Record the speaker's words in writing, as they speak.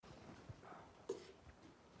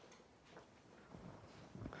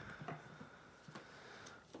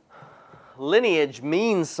lineage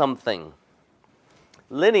means something.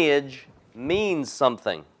 Lineage means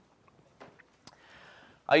something.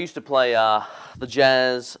 I used to play the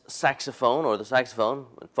jazz saxophone, or the saxophone,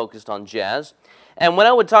 focused on jazz. And when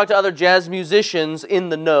I would talk to other jazz musicians in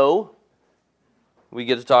the know, we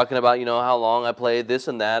get to talking about, how long I played this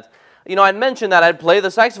and that. I'd mention that I'd play the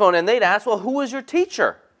saxophone, and they'd ask, well, who was your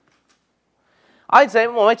teacher? I'd say,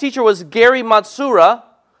 well, my teacher was Gary Matsuura,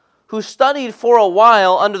 who studied for a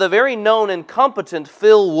while under the very known and competent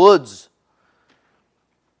Phil Woods.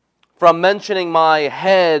 From mentioning my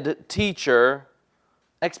head teacher,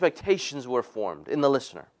 expectations were formed in the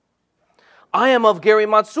listener. I am of Gary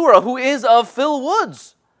Matsuura, who is of Phil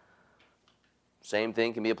Woods. Same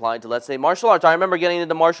thing can be applied to, let's say, martial arts. I remember getting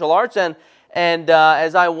into martial arts, and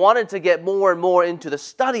as I wanted to get more and more into the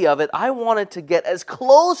study of it, I wanted to get as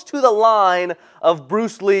close to the line of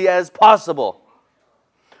Bruce Lee as possible,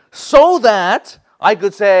 so that I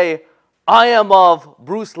could say, I am of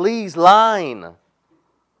Bruce Lee's line. Of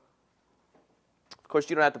course,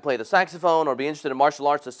 you don't have to play the saxophone or be interested in martial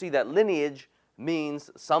arts to see that lineage means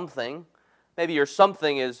something. Maybe your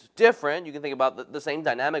something is different. You can think about the same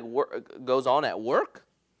dynamic goes on at work.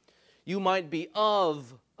 You might be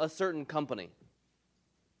of a certain company.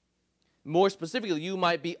 More specifically, you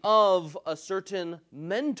might be of a certain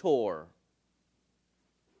mentor.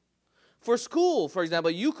 For school, for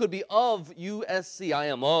example, you could be of USC. I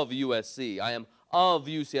am of USC. I am of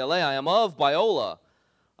UCLA. I am of Biola.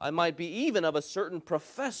 I might be even of a certain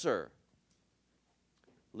professor.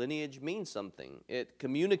 Lineage means something. It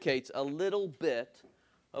communicates a little bit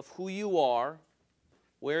of who you are,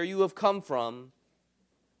 where you have come from,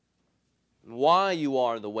 why you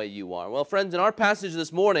are the way you are. Well, friends, in our passage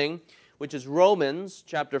this morning, which is Romans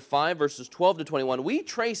chapter 5, verses 12 to 21, we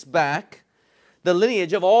trace back the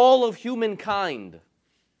lineage of all of humankind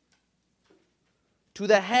to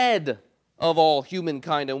the head of all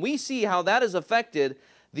humankind. And we see how that has affected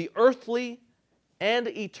the earthly and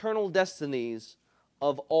eternal destinies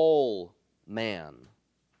of all man.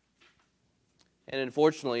 And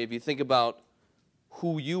unfortunately, if you think about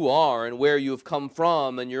who you are and where you have come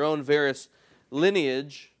from and your own various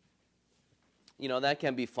lineage, that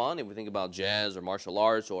can be fun if we think about jazz or martial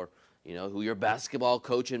arts or, who your basketball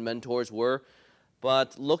coach and mentors were.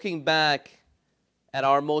 But looking back at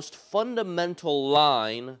our most fundamental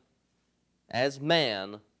line as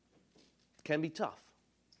man can be tough.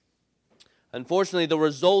 Unfortunately, the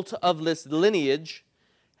result of this lineage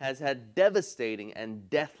has had devastating and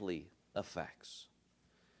deathly effects.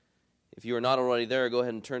 If you are not already there, go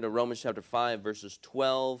ahead and turn to Romans chapter 5, verses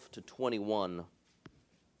 12 to 21.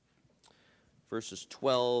 Verses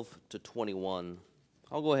 12 to 21.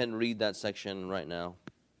 I'll go ahead and read that section right now.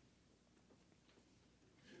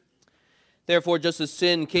 Therefore, just as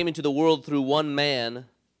sin came into the world through one man,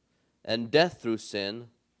 and death through sin,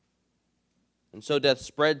 and so death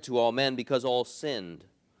spread to all men because all sinned.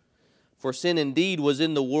 For sin indeed was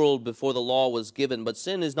in the world before the law was given, but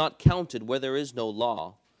sin is not counted where there is no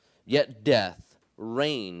law. Yet death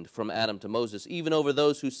reigned from Adam to Moses, even over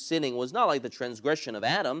those whose sinning was not like the transgression of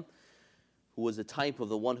Adam, who was a type of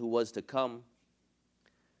the one who was to come.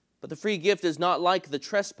 But the free gift is not like the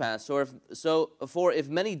trespass, for if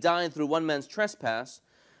many died through one man's trespass,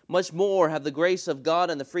 much more have the grace of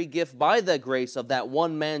God and the free gift by the grace of that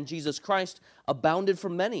one man, Jesus Christ, abounded for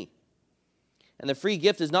many. And the free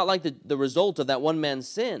gift is not like the result of that one man's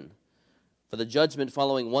sin. For the judgment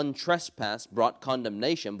following one trespass brought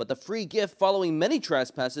condemnation, but the free gift following many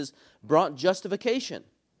trespasses brought justification.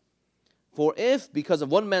 For if, because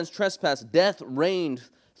of one man's trespass, death reigned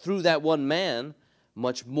through that one man,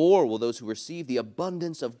 much more will those who receive the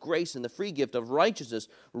abundance of grace and the free gift of righteousness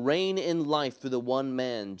reign in life through the one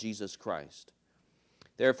man, Jesus Christ.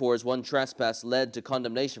 Therefore, as one trespass led to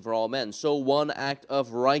condemnation for all men, so one act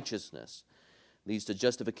of righteousness leads to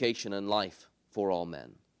justification and life for all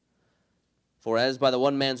men. For as by the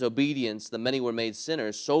one man's obedience the many were made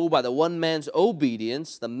sinners, so by the one man's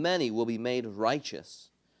obedience the many will be made righteous.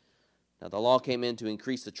 Now the law came in to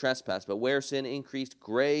increase the trespass, but where sin increased,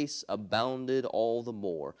 grace abounded all the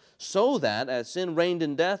more. So that, as sin reigned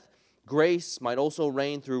in death, grace might also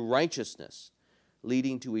reign through righteousness,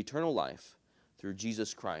 leading to eternal life through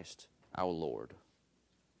Jesus Christ our Lord.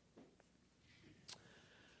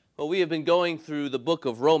 Well, we have been going through the book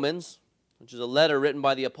of Romans, which is a letter written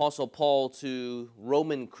by the Apostle Paul to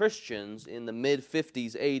Roman Christians in the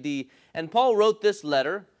mid-50s A.D. And Paul wrote this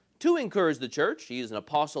letter to encourage the church. He is an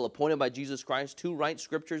apostle appointed by Jesus Christ to write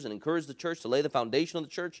scriptures and encourage the church, to lay the foundation of the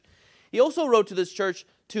church. He also wrote to this church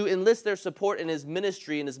to enlist their support in his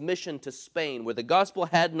ministry and his mission to Spain, where the gospel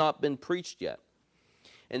had not been preached yet.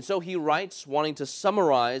 And so he writes, wanting to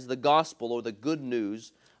summarize the gospel or the good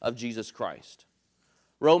news of Jesus Christ.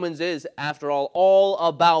 Romans is, after all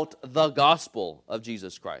about the gospel of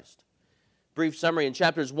Jesus Christ. Brief summary in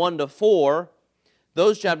chapters 1 to 4,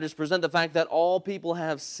 those chapters present the fact that all people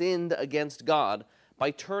have sinned against God by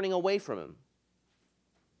turning away from Him.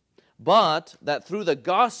 But that through the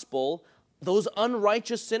gospel, those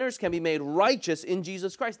unrighteous sinners can be made righteous in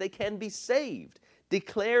Jesus Christ. They can be saved,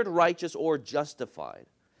 declared righteous or justified.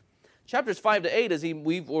 Chapters 5 to 8,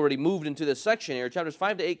 we've already moved into this section here, chapters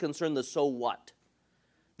 5 to 8 concern the so what,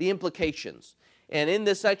 the implications. And in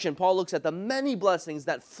this section, Paul looks at the many blessings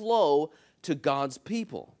that flow to God's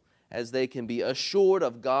people as they can be assured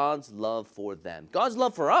of God's love for them. God's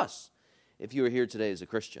love for us, if you are here today as a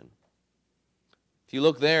Christian. If you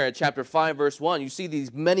look there at chapter 5, verse 1, you see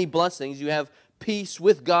these many blessings. You have peace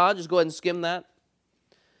with God. Just go ahead and skim that.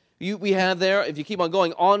 We have there, if you keep on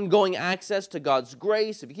going, ongoing access to God's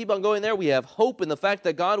grace. If you keep on going there, we have hope in the fact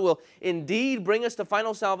that God will indeed bring us to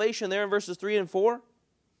final salvation there in verses 3 and 4.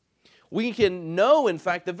 We can know, in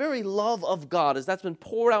fact, the very love of God as that's been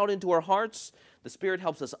poured out into our hearts. The Spirit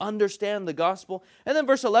helps us understand the gospel. And then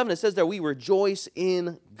verse 11, it says there, we rejoice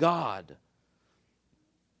in God.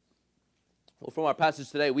 Well, from our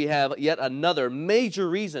passage today, we have yet another major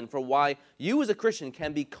reason for why you as a Christian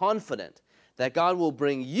can be confident that God will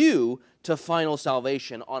bring you to final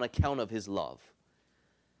salvation on account of His love.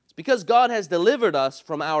 It's because God has delivered us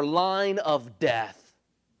from our line of death,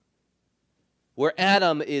 where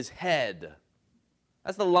Adam is head.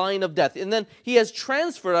 That's the line of death. And then He has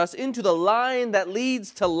transferred us into the line that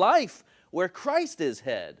leads to life, where Christ is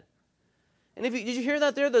head. And did you hear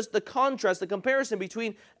that there? There's the contrast, the comparison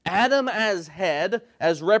between Adam as head,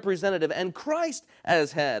 as representative, and Christ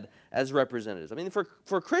as head, as representative. I mean,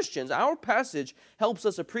 for Christians, our passage helps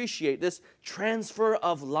us appreciate this transfer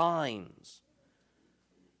of lines.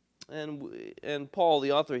 And Paul,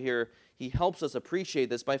 the author here, he helps us appreciate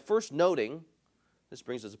this by first noting, this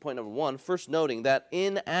brings us to point number 1, first noting that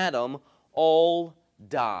in Adam all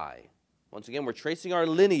die. Once again, we're tracing our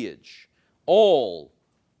lineage. All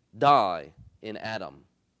die in Adam.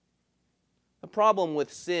 The problem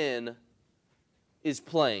with sin is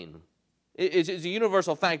plain. It's a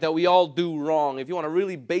universal fact that we all do wrong. If you want a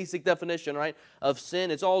really basic definition, right, of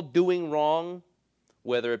sin, it's all doing wrong,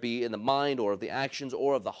 whether it be in the mind or of the actions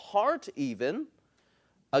or of the heart even,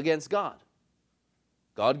 against God.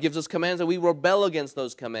 God gives us commands and we rebel against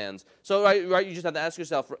those commands. So, right, you just have to ask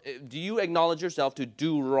yourself, do you acknowledge yourself to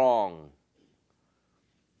do wrong?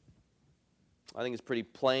 I think it's pretty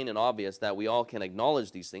plain and obvious that we all can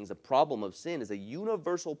acknowledge these things. The problem of sin is a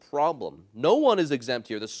universal problem. No one is exempt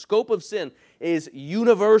here. The scope of sin is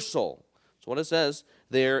universal. That's what it says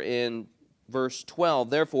there in verse 12.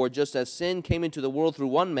 Therefore, just as sin came into the world through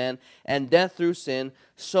one man, and death through sin,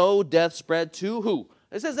 so death spread to who?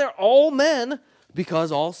 It says there, all men,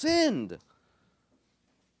 because all sinned.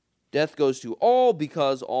 Death goes to all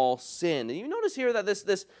because all sinned. And you notice here that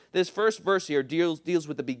this first verse here deals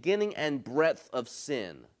with the beginning and breadth of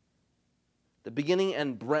sin. The beginning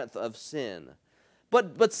and breadth of sin.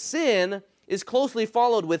 But sin is closely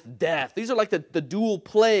followed with death. These are like the dual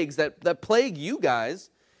plagues that plague you guys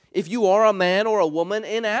if you are a man or a woman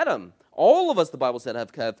in Adam. All of us, the Bible said,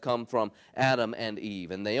 have come from Adam and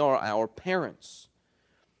Eve, and they are our parents.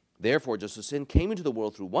 Therefore, just as sin came into the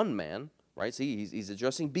world through one man, right? See, he's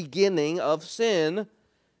addressing beginning of sin,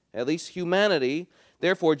 at least humanity.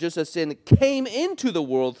 Therefore, just as sin came into the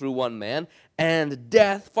world through one man, and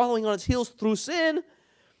death following on its heels through sin,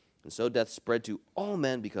 and so death spread to all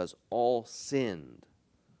men because all sinned.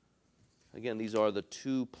 Again, these are the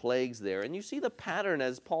two plagues there. And you see the pattern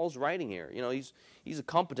as Paul's writing here. You know, he's a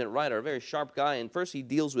competent writer, a very sharp guy. And first he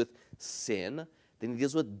deals with sin, then he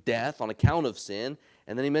deals with death on account of sin,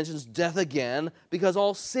 and then he mentions death again because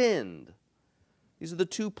all sinned. These are the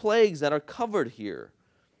two plagues that are covered here,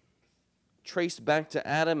 traced back to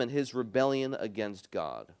Adam and his rebellion against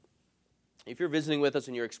God. If you're visiting with us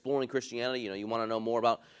and you're exploring Christianity, you want to know more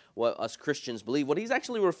about what us Christians believe. What he's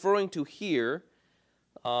actually referring to here,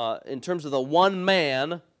 in terms of the one man,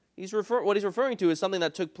 what he's referring to is something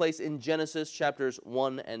that took place in Genesis chapters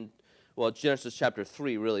 1 and, Genesis chapter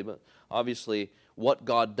 3 really, but obviously what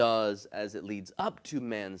God does as it leads up to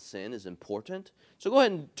man's sin is important. So go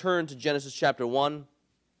ahead and turn to Genesis chapter 1.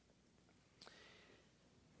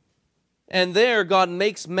 And there God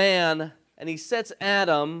makes man, and he sets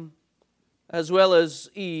Adam as well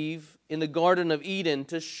as Eve in the Garden of Eden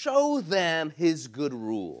to show them his good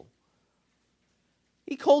rule.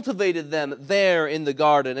 He cultivated them there in the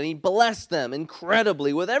garden, and he blessed them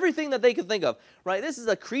incredibly with everything that they could think of. Right? This is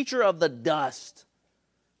a creature of the dust.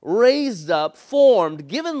 raised up, formed,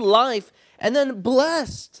 given life, and then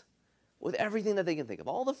blessed with everything that they can think of.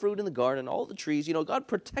 All the fruit in the garden, all the trees, God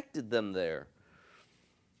protected them there.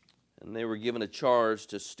 And they were given a charge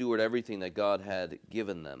to steward everything that God had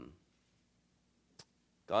given them.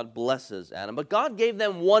 God blesses Adam, but God gave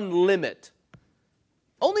them one limit.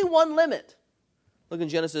 Only one limit. Look in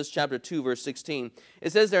Genesis chapter 2, verse 16.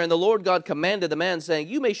 It says there, "And the Lord God commanded the man, saying,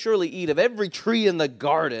 You may surely eat of every tree in the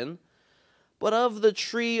garden, but of the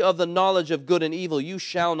tree of the knowledge of good and evil you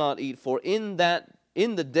shall not eat, for in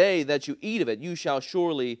the day that you eat of it, you shall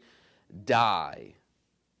surely die."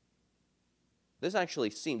 This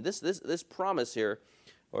actually seems, this promise here,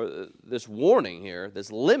 or this warning here, this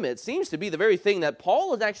limit, seems to be the very thing that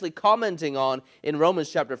Paul is actually commenting on in Romans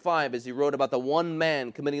chapter 5 as he wrote about the one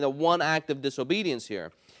man committing the one act of disobedience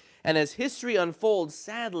here. And as history unfolds,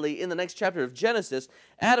 sadly, in the next chapter of Genesis,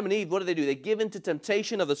 Adam and Eve, what do? They give in to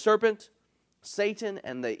temptation of the serpent, Satan,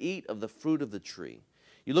 and they eat of the fruit of the tree.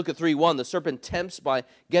 You look at 3:1, the serpent tempts by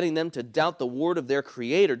getting them to doubt the word of their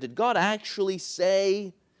Creator. Did God actually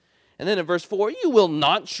say? And then in verse 4, "You will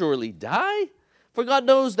not surely die. For God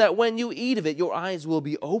knows that when you eat of it, your eyes will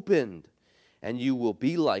be opened, and you will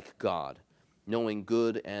be like God, knowing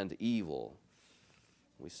good and evil."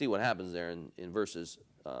 We see what happens there in verses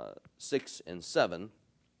 6 and 7.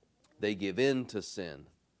 They give in to sin.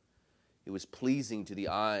 It was pleasing to the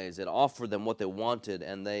eyes. It offered them what they wanted,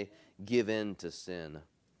 and they give in to sin.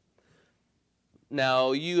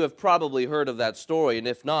 Now, you have probably heard of that story, and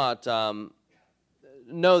if not,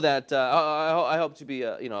 know that I hope to be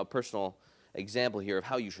a personal example here of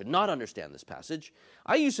how you should not understand this passage.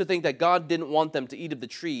 I used to think that God didn't want them to eat of the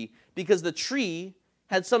tree because the tree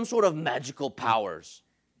had some sort of magical powers.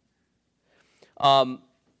 And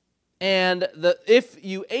if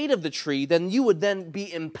you ate of the tree, then you would then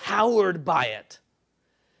be empowered by it.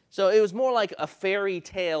 So it was more like a fairy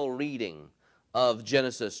tale reading of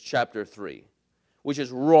Genesis chapter 3, which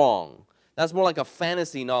is wrong. That's more like a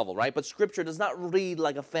fantasy novel, right? But Scripture does not read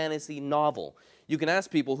like a fantasy novel. You can ask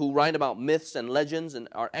people who write about myths and legends and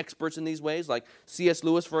are experts in these ways, like C.S.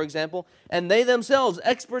 Lewis, for example, and they themselves,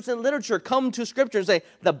 experts in literature, come to Scripture and say,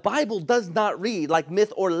 the Bible does not read like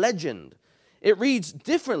myth or legend. It reads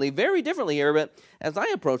differently, very differently here, but as I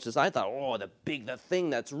approached this, I thought, the thing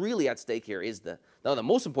that's really at stake here is the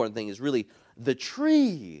most important thing is really the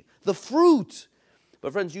tree, the fruit.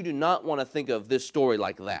 But friends, you do not want to think of this story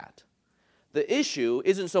like that. The issue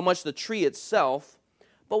isn't so much the tree itself,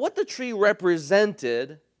 but what the tree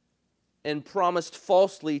represented and promised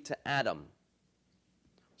falsely to Adam.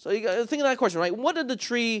 So you got to think of that question, right? What did the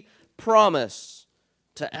tree promise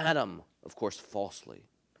to Adam? Of course, falsely.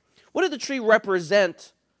 What did the tree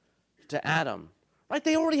represent to Adam? Right?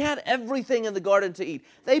 They already had everything in the garden to eat.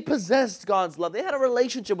 They possessed God's love. They had a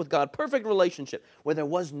relationship with God, perfect relationship, where there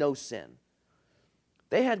was no sin.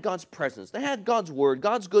 They had God's presence. They had God's word,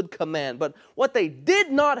 God's good command. But what they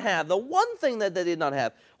did not have, the one thing that they did not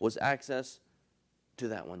have, was access to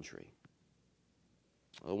that one tree.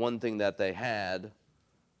 The one thing that they had,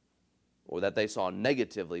 or that they saw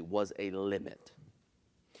negatively, was a limit.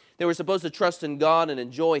 They were supposed to trust in God and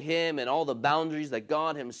enjoy Him and all the boundaries that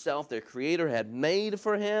God Himself, their Creator, had made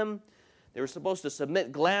for Him. They were supposed to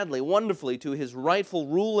submit gladly, wonderfully, to His rightful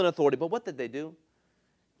rule and authority. But what did they do?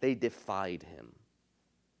 They defied Him.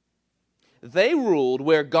 They ruled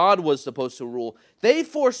where God was supposed to rule. They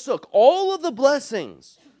forsook all of the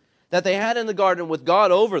blessings that they had in the garden with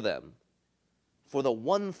God over them for the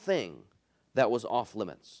one thing that was off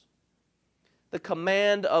limits. The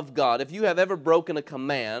command of God. If you have ever broken a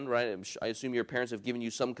command, right, I assume your parents have given you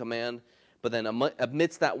some command, but then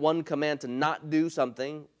amidst that one command to not do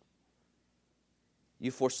something, you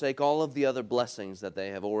forsake all of the other blessings that they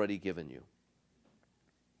have already given you.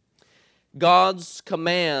 God's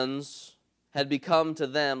commands had become to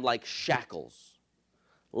them like shackles,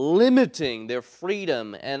 limiting their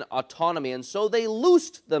freedom and autonomy, and so they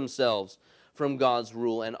loosed themselves from God's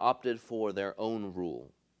rule and opted for their own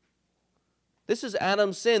rule. This is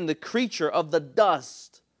Adam's sin, the creature of the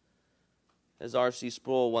dust, as R.C.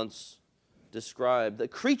 Sproul once described. The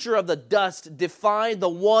creature of the dust defied the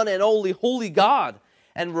one and only holy God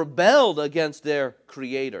and rebelled against their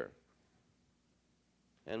Creator.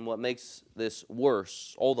 And what makes this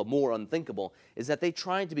worse, all the more unthinkable, is that they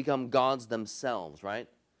tried to become gods themselves, right?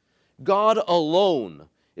 God alone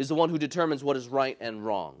is the one who determines what is right and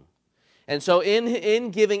wrong. And so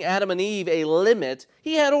in giving Adam and Eve a limit,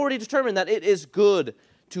 He had already determined that it is good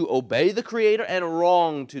to obey the Creator and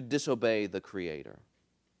wrong to disobey the Creator.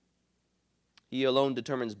 He alone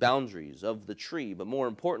determines boundaries of the tree, but more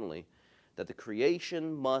importantly, that the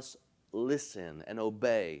creation must listen and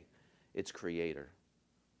obey its Creator.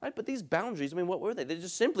 Right? But these boundaries, what were they? They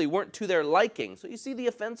just simply weren't to their liking. So you see the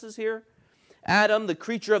offenses here? Adam, the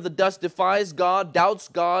creature of the dust, defies God, doubts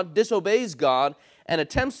God, disobeys God, and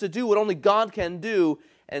attempts to do what only God can do.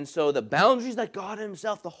 And so the boundaries that God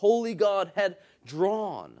himself, the holy God, had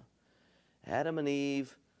drawn, Adam and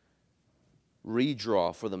Eve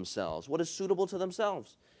redraw for themselves what is suitable to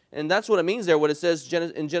themselves. And that's what it means there, what it says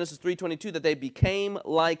in Genesis 3:22, that they became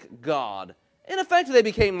like God. In effect, they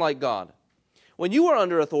became like God. When you are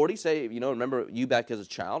under authority, say, remember you back as a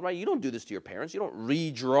child, right? You don't do this to your parents. You don't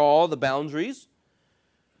redraw the boundaries.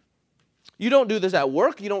 You don't do this at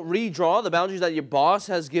work. You don't redraw the boundaries that your boss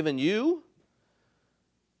has given you.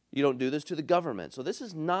 You don't do this to the government. So this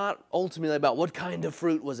is not ultimately about what kind of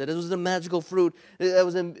fruit was it. It was a magical fruit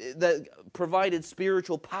that provided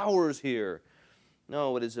spiritual powers here.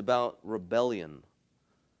 No, it is about rebellion.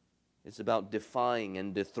 It's about defying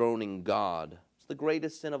and dethroning God. It's the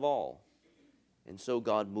greatest sin of all. And so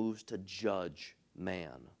God moves to judge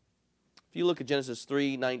man. If you look at Genesis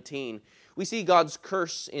 3:19, we see God's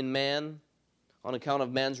curse in man on account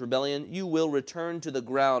of man's rebellion. You will return to the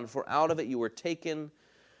ground, for out of it you were taken,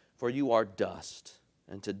 for you are dust,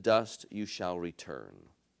 and to dust you shall return.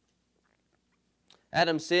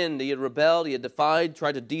 Adam sinned, he had rebelled, he had defied,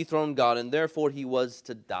 tried to dethrone God, and therefore he was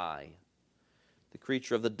to die. The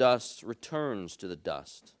creature of the dust returns to the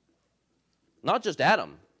dust. Not just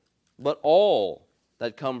Adam, but all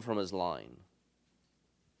that come from his line.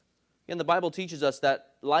 Again, the Bible teaches us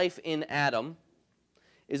that life in Adam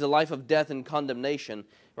is a life of death and condemnation,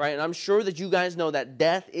 right? And I'm sure that you guys know that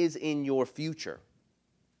death is in your future.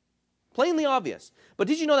 Plainly obvious. But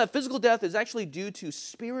did you know that physical death is actually due to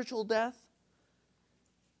spiritual death?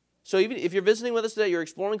 So even if you're visiting with us today, you're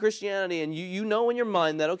exploring Christianity, and you know in your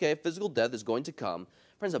mind that, okay, physical death is going to come.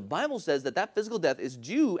 Friends, the Bible says that physical death is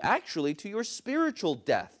due actually to your spiritual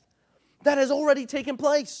death. That has already taken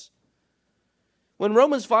place. When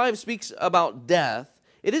Romans 5 speaks about death,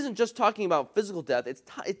 it isn't just talking about physical death.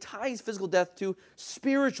 It ties physical death to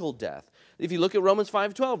spiritual death. If you look at Romans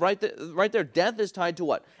 5:12, right there, death is tied to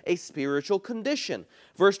what? A spiritual condition.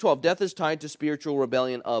 Verse 12, death is tied to spiritual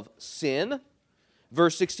rebellion of sin.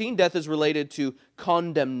 Verse 16, death is related to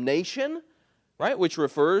condemnation, right, which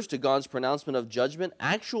refers to God's pronouncement of judgment,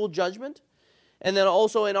 actual judgment. And then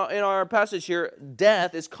also in our passage here,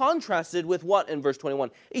 death is contrasted with what in verse 21?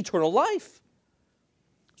 Eternal life.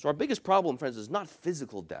 So our biggest problem, friends, is not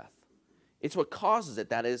physical death. It's what causes it,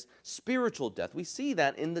 that is spiritual death. We see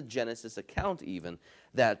that in the Genesis account even,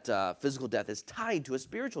 that physical death is tied to a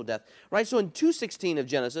spiritual death. Right, so in 2:16 of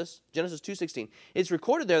Genesis 2:16, it's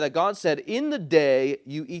recorded there that God said, in the day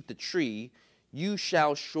you eat the tree, you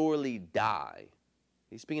shall surely die.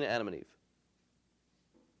 He's speaking to Adam and Eve.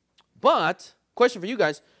 But, question for you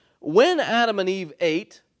guys, when Adam and Eve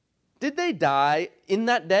ate, did they die in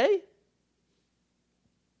that day?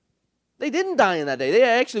 They didn't die in that day. They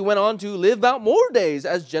actually went on to live out more days,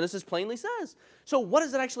 as Genesis plainly says. So what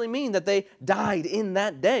does it actually mean that they died in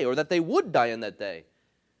that day, or that they would die in that day?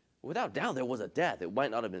 Without doubt, there was a death. It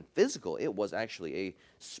might not have been physical. It was actually a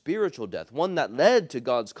spiritual death, one that led to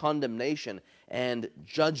God's condemnation and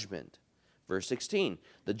judgment. Verse 16,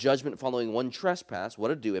 the judgment following one trespass, what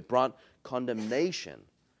did it do? It brought condemnation.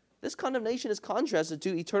 This condemnation is contrasted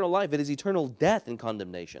to eternal life. It is eternal death and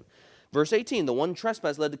condemnation. Verse 18, the one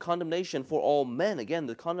trespass led to condemnation for all men. Again,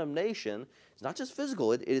 the condemnation is not just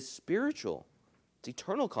physical, it is spiritual. It's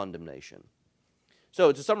eternal condemnation.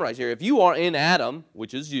 So to summarize here, if you are in Adam,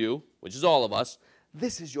 which is you, which is all of us,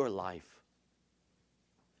 this is your life.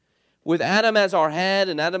 With Adam as our head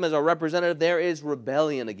and Adam as our representative, there is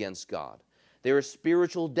rebellion against God. There is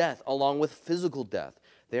spiritual death along with physical death.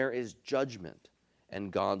 There is judgment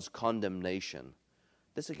and God's condemnation.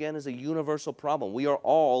 This, again, is a universal problem. We are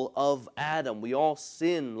all of Adam. We all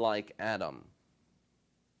sin like Adam.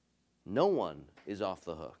 No one is off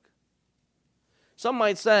the hook. Some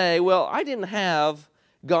might say, well, I didn't have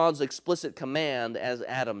God's explicit command as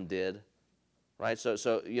Adam did. Right? So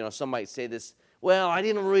some might say this, well, I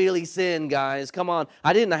didn't really sin, guys. Come on.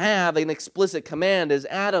 I didn't have an explicit command as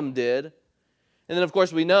Adam did. And then, of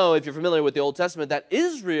course, we know, if you're familiar with the Old Testament, that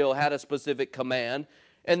Israel had a specific command.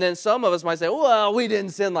 And then some of us might say, well, we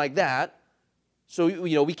didn't sin like that. So,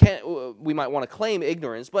 we might want to claim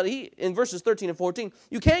ignorance. But in verses 13 and 14,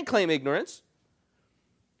 you can't claim ignorance.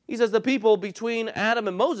 He says the people between Adam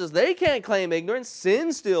and Moses, they can't claim ignorance.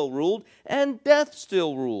 Sin still ruled and death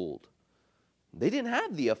still ruled. They didn't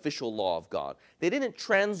have the official law of God. They didn't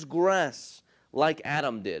transgress like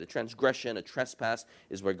Adam did. A transgression, a trespass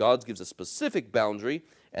is where God gives a specific boundary,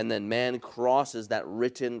 and then man crosses that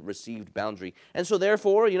written, received boundary. And so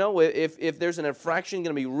therefore, if there's an infraction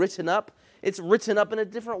going to be written up, it's written up in a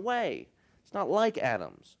different way. It's not like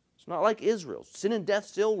Adam's. It's not like Israel's. Sin and death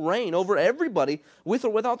still reign over everybody with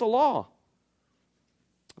or without the law.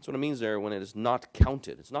 That's what it means there when it is not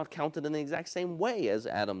counted. It's not counted in the exact same way as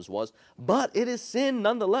Adam's was, but it is sin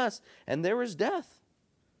nonetheless, and there is death.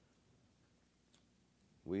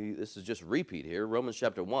 This is just repeat here. Romans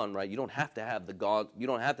chapter 1, right? You don't have to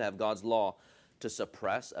have God's law to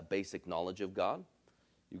suppress a basic knowledge of God.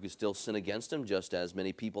 You can still sin against him, just as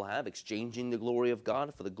many people have, exchanging the glory of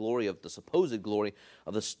God for the supposed glory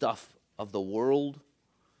of the stuff of the world.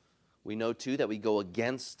 We know too that we go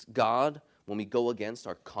against God when we go against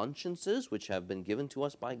our consciences, which have been given to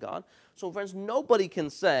us by God. So friends, nobody can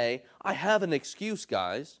say, I have an excuse,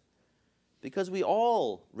 guys, because we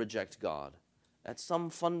all reject God at some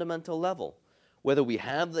fundamental level, whether we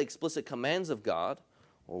have the explicit commands of God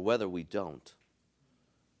or whether we don't.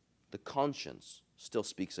 The conscience still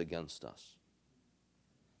speaks against us.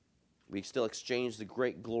 We still exchange the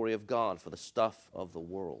great glory of God for the stuff of the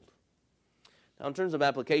world. Now, in terms of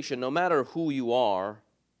application, no matter who you are,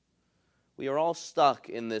 we are all stuck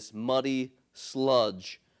in this muddy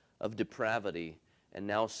sludge of depravity and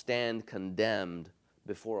now stand condemned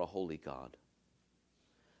before a holy God.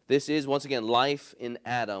 This is, once again, life in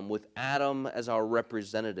Adam, with Adam as our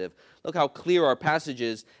representative. Look how clear our passage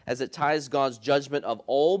is as it ties God's judgment of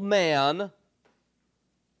all man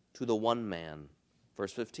to the one man.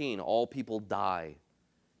 Verse 15, all people die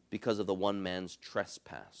because of the one man's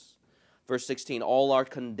trespass. Verse 16, all are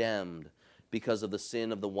condemned because of the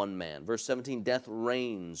sin of the one man. Verse 17, death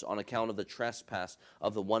reigns on account of the trespass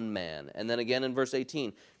of the one man. And then again in verse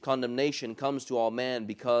 18, condemnation comes to all man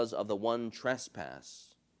because of the one trespass.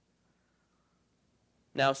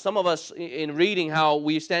 Now, some of us, in reading how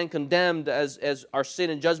we stand condemned as our sin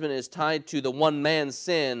and judgment is tied to the one man's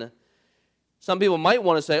sin, some people might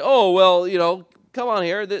want to say, oh, well, come on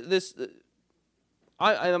here.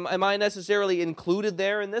 Am I necessarily included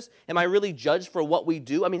there in this? Am I really judged for what we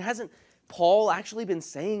do? I mean, hasn't Paul actually been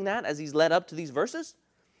saying that as he's led up to these verses?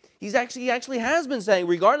 He actually has been saying,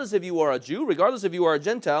 regardless if you are a Jew, regardless if you are a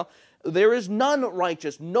Gentile, there is none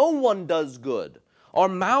righteous. No one does good. Our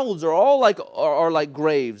mouths are all like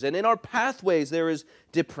graves, and in our pathways there is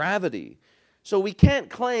depravity. So we can't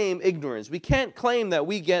claim ignorance. We can't claim that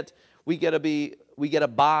we get a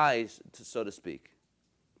bye, so to speak,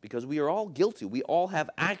 because we are all guilty. We all have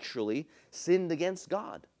actually sinned against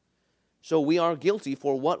God. So we are guilty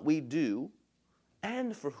for what we do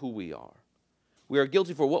and for who we are. We are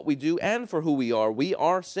guilty for what we do and for who we are. We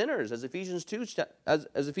are sinners, as Ephesians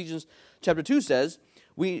chapter 2 says.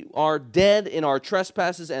 We are dead in our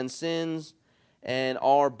trespasses and sins and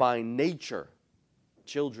are by nature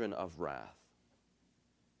children of wrath.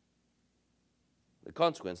 The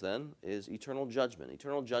consequence then is eternal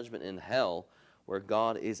judgment in hell, where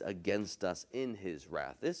God is against us in his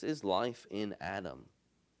wrath. This is life in Adam.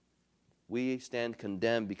 We stand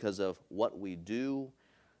condemned because of what we do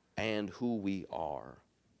and who we are.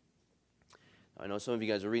 I know some of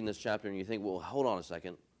you guys are reading this chapter and you think, well, hold on a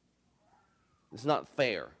second. It's not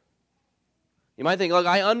fair. You might think, look,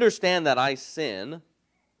 I understand that I sin,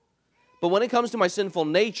 but when it comes to my sinful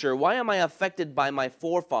nature, why am I affected by my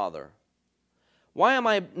forefather? Why am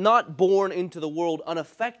I not born into the world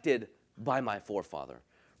unaffected by my forefather?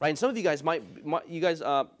 Right? And some of you guys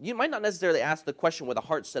you might not necessarily ask the question with a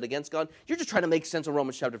heart set against God. You're just trying to make sense of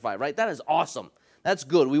Romans chapter 5, right? That is awesome. That's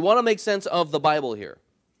good. We want to make sense of the Bible here.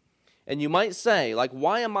 And you might say,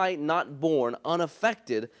 why am I not born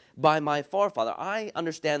unaffected by my forefather? I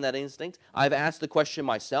understand that instinct. I've asked the question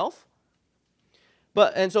myself.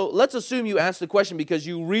 And so let's assume you asked the question because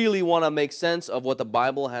you really want to make sense of what the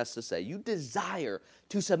Bible has to say. You desire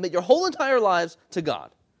to submit your whole entire lives to God.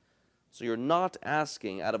 So you're not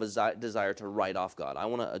asking out of a desire to write off God. I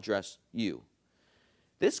want to address you.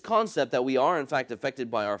 This concept that we are, in fact, affected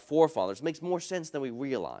by our forefathers makes more sense than we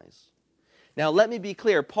realize. Now, let me be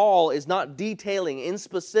clear. Paul is not detailing in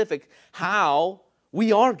specific how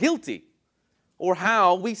we are guilty or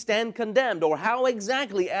how we stand condemned or how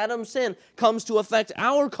exactly Adam's sin comes to affect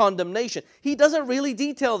our condemnation. He doesn't really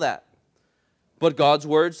detail that. But God's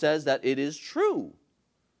word says that it is true.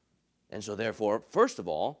 And so, therefore, first of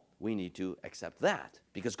all, we need to accept that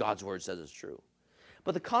because God's word says it's true.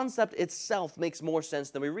 But the concept itself makes more sense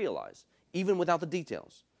than we realize, even without the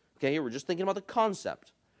details. Okay, here we're just thinking about the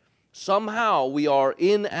concept. Somehow we are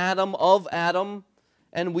in Adam, of Adam,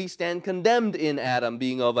 and we stand condemned in Adam,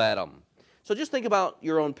 being of Adam. So just think about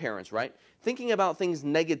your own parents, right? Thinking about things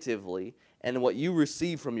negatively and what you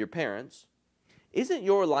receive from your parents, isn't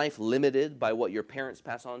your life limited by what your parents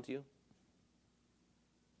pass on to you?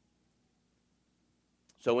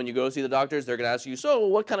 So when you go see the doctors, they're going to ask you, so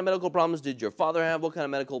what kind of medical problems did your father have? What kind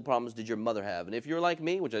of medical problems did your mother have? And if you're like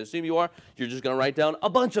me, which I assume you are, you're just going to write down a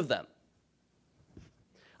bunch of them.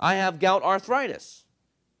 I have gout arthritis.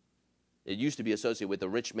 It used to be associated with the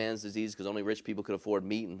rich man's disease because only rich people could afford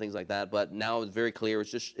meat and things like that. But now it's very clear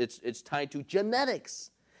it's tied to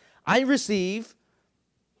genetics. I receive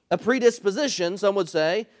a predisposition, some would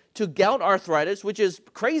say, to gout arthritis, which is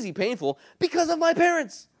crazy painful because of my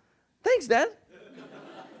parents. Thanks, Dad.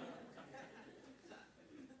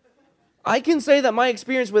 I can say that in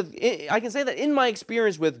my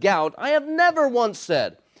experience with gout, I have never once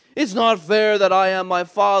said, it's not fair that I am my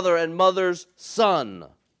father and mother's son.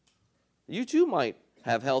 You too might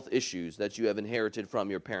have health issues that you have inherited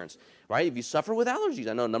from your parents, right? If you suffer with allergies,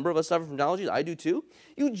 I know a number of us suffer from allergies, I do too.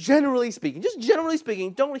 You generally speaking,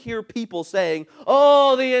 don't hear people saying,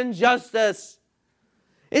 oh, the injustice.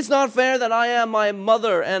 It's not fair that I am my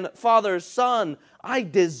mother and father's son. I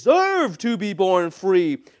deserve to be born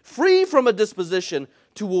free from a disposition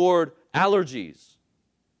toward allergies.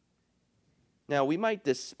 Now, we might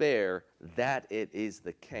despair that it is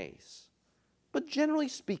the case. But generally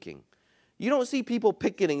speaking, you don't see people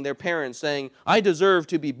picketing their parents saying, I deserve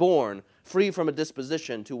to be born free from a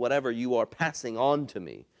disposition to whatever you are passing on to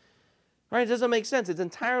me. Right? It doesn't make sense. It's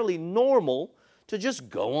entirely normal to just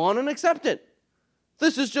go on and accept it.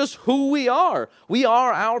 This is just who we are. We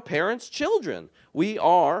are our parents' children. We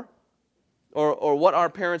are, or what our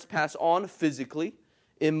parents pass on physically,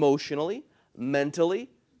 emotionally, mentally,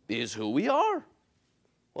 is who we are.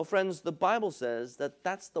 Well, friends, the Bible says that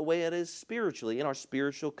that's the way it is spiritually, in our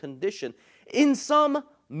spiritual condition, in some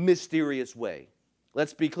mysterious way.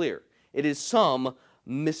 Let's be clear. It is some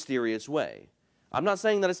mysterious way. I'm not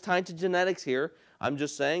saying that it's tied to genetics here. I'm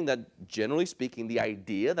just saying that, generally speaking, the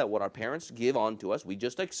idea that what our parents give on to us, we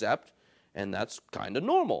just accept, and that's kind of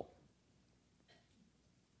normal.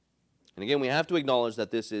 And again, we have to acknowledge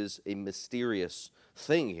that this is a mysterious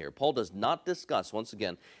thing here. Paul does not discuss, once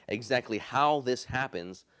again, exactly how this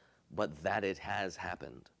happens, but that it has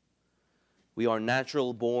happened. We are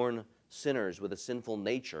natural-born sinners with a sinful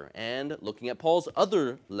nature. And looking at Paul's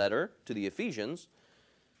other letter to the Ephesians,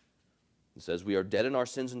 it says, we are dead in our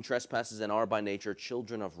sins and trespasses and are by nature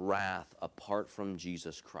children of wrath apart from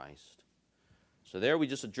Jesus Christ. So there we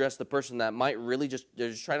just address the person that might really they're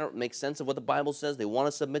just trying to make sense of what the Bible says. They want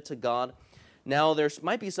to submit to God. Now, there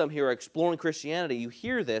might be some here exploring Christianity. You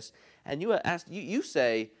hear this, and you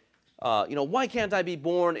say, why can't I be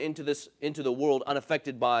born into the world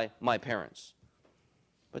unaffected by my parents?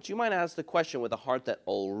 But you might ask the question with a heart that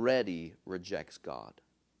already rejects God.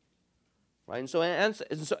 Right?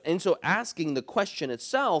 And so asking the question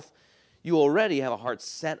itself, you already have a heart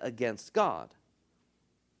set against God.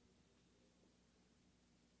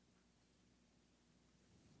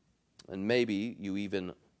 And maybe you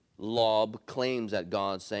even lob claims at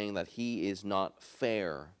God saying that He is not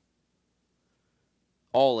fair.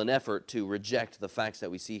 All in effort to reject the facts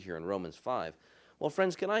that we see here in Romans 5. Well,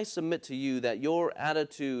 friends, can I submit to you that your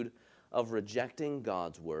attitude of rejecting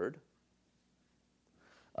God's word,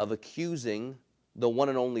 of accusing the one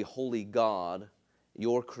and only holy God,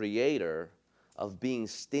 your Creator, of being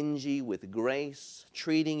stingy with grace,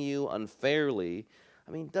 treating you unfairly,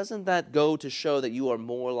 doesn't that go to show that you are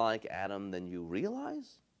more like Adam than you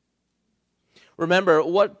realize? Remember,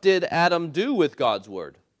 what did Adam do with God's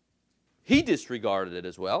word? He disregarded it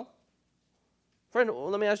as well. Friend,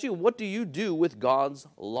 let me ask you, what do you do with God's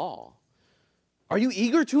law? Are you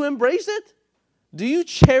eager to embrace it? Do you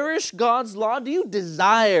cherish God's law? Do you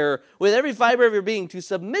desire with every fiber of your being to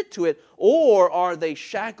submit to it? Or are they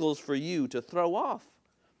shackles for you to throw off?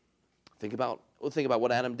 Think about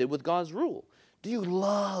what Adam did with God's rule. Do you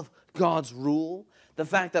love God's rule? The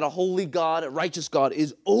fact that a holy God, a righteous God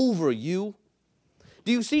is over you?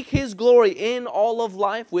 Do you seek His glory in all of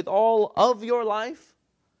life, with all of your life?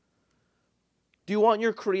 Do you want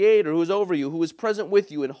your Creator who is over you, who is present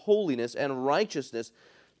with you in holiness and righteousness,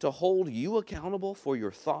 to hold you accountable for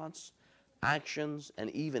your thoughts, actions, and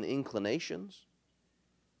even inclinations?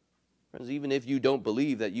 Friends, even if you don't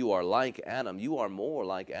believe that you are like Adam, you are more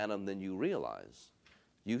like Adam than you realize.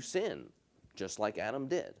 You sin, just like Adam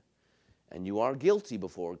did. And you are guilty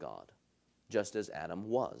before God, just as Adam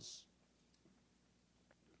was.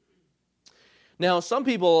 Now, some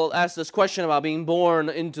people ask this question about being born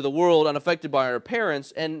into the world unaffected by our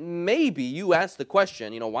parents, and maybe you ask the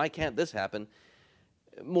question, why can't this happen?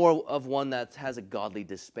 More of one that has a godly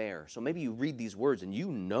despair. So maybe you read these words and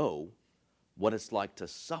you know what it's like to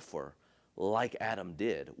suffer like Adam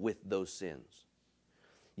did with those sins.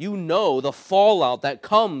 You know the fallout that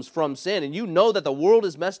comes from sin, and you know that the world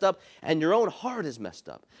is messed up and your own heart is messed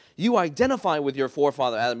up. You identify with your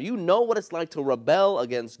forefather Adam. You know what it's like to rebel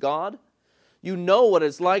against God. You know what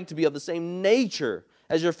it's like to be of the same nature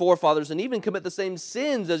as your forefathers and even commit the same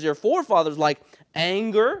sins as your forefathers, like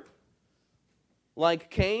anger, like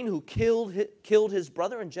Cain, who killed his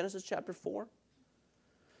brother in Genesis chapter 4.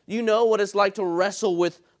 You know what it's like to wrestle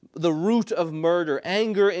with the root of murder,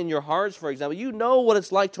 anger in your hearts, for example. You know what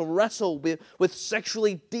it's like to wrestle with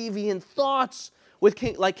sexually deviant thoughts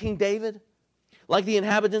like King David, like the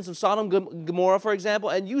inhabitants of Sodom and Gomorrah, for example.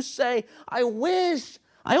 And you say, I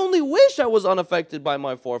only wish I was unaffected by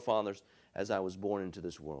my forefathers as I was born into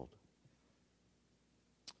this world.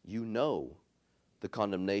 You know the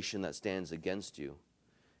condemnation that stands against you.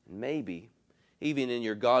 Maybe, even in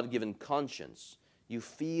your God-given conscience, you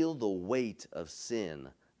feel the weight of sin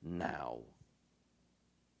now.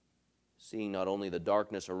 Seeing not only the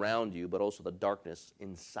darkness around you, but also the darkness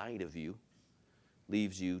inside of you,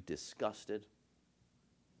 leaves you disgusted,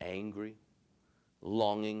 angry,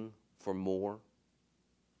 longing for more.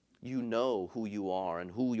 You know who you are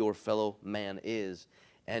and who your fellow man is,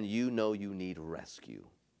 and you know you need rescue.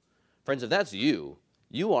 Friends, if that's you,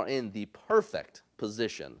 you are in the perfect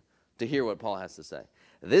position to hear what Paul has to say.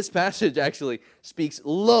 This passage actually speaks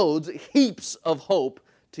loads, heaps of hope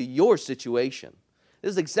to your situation.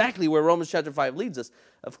 This is exactly where Romans chapter 5 leads us.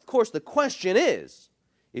 Of course, the question is,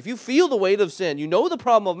 if you feel the weight of sin, you know the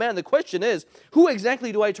problem of man, the question is, who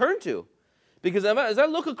exactly do I turn to? Because as I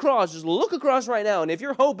look across, just look across right now, and if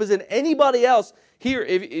your hope is in anybody else here,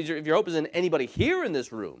 if your hope is in anybody here in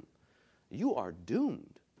this room, you are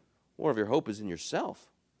doomed. Or if your hope is in yourself,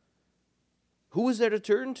 who is there to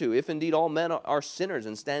turn to if indeed all men are sinners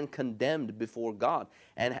and stand condemned before God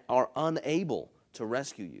and are unable to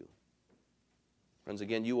rescue you? Friends,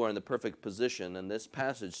 again, you are in the perfect position, and this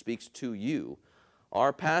passage speaks to you.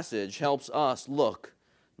 Our passage helps us look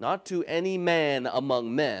not to any man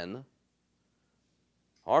among men.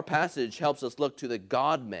 Our passage helps us look to the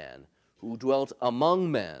God-man who dwelt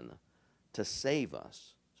among men to save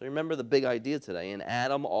us. So remember the big idea today. In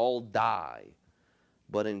Adam all die,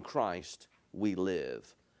 but in Christ we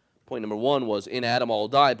live. Point number 1 was in Adam all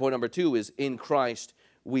die. Point number 2 is in Christ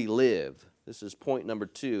we live. This is point number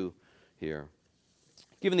 2 here.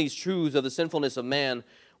 Given these truths of the sinfulness of man,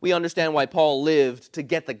 we understand why Paul lived to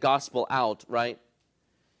get the gospel out, right?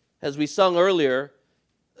 As we sung earlier,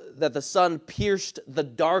 that the Son pierced the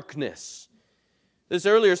darkness. This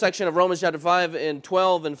earlier section of Romans chapter 5 and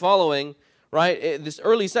 12 and following, right? This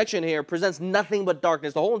early section here presents nothing but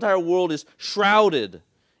darkness. The whole entire world is shrouded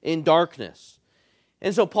in darkness.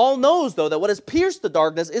 And so Paul knows, though, that what has pierced the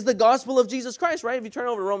darkness is the gospel of Jesus Christ, right? If you turn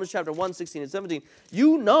over to Romans chapter 1, 16 and 17,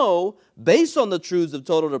 you know, based on the truths of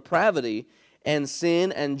total depravity and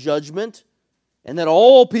sin and judgment, and that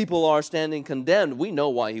all people are standing condemned, we know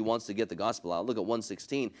why he wants to get the gospel out. Look at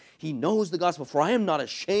 1:16. He knows the gospel, for I am not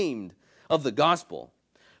ashamed of the gospel,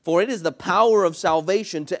 for it is the power of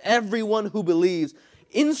salvation to everyone who believes.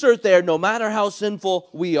 Insert there, no matter how sinful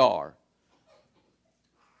we are.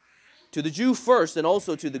 To the Jew first and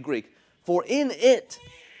also to the Greek. For in it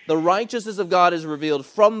the righteousness of God is revealed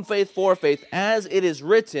from faith for faith, as it is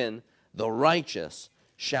written, the righteous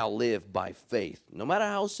shall live by faith. No matter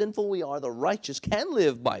how sinful we are, the righteous can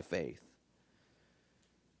live by faith.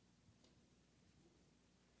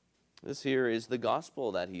 This here is the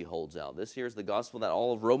gospel that he holds out. This here is the gospel that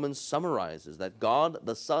all of Romans summarizes, that God,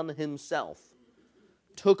 the Son himself,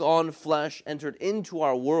 took on flesh, entered into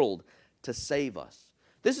our world to save us.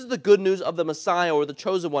 This is the good news of the Messiah, or the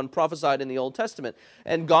chosen one, prophesied in the Old Testament.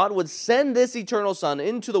 And God would send this eternal Son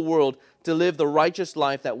into the world to live the righteous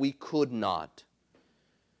life that we could not.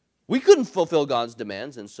 We couldn't fulfill God's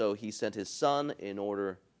demands, and so he sent his Son in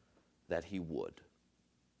order that he would.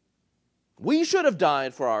 We should have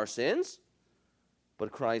died for our sins,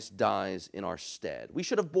 but Christ dies in our stead. We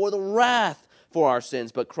should have bore the wrath for our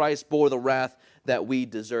sins, but Christ bore the wrath that we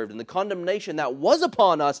deserved. And the condemnation that was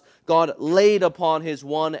upon us, God laid upon his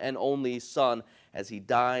one and only Son as he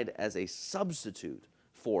died as a substitute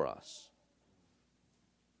for us.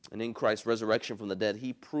 And in Christ's resurrection from the dead,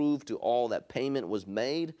 he proved to all that payment was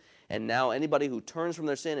made. And now anybody who turns from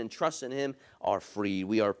their sin and trusts in him are freed.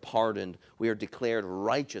 We are pardoned. We are declared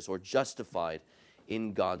righteous or justified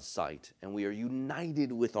in God's sight. And we are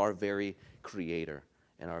united with our very Creator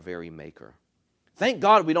and our very Maker. Thank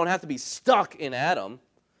God we don't have to be stuck in Adam,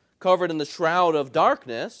 covered in the shroud of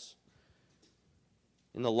darkness,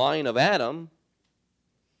 in the line of Adam,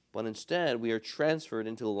 but instead we are transferred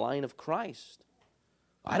into the line of Christ.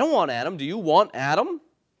 I don't want Adam. Do you want Adam?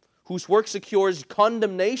 whose work secures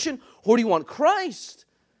condemnation, or do you want Christ,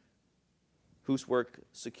 whose work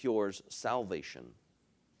secures salvation?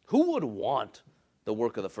 Who would want the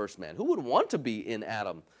work of the first man? Who would want to be in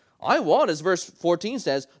Adam? I want, as verse 14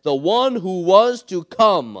 says, the one who was to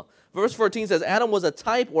come. Verse 14 says, Adam was a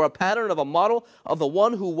type or a pattern of a model of the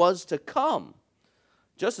one who was to come.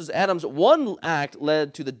 Just as Adam's one act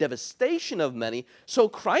led to the devastation of many, so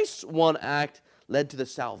Christ's one act led to the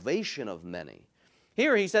salvation of many.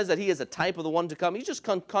 Here he says that he is a type of the one to come. He's just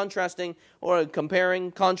contrasting or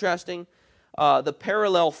contrasting the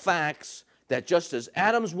parallel facts that just as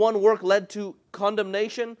Adam's one work led to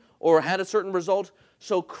condemnation or had a certain result,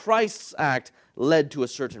 so Christ's act led to a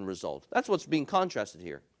certain result. That's what's being contrasted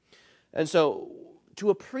here. And so to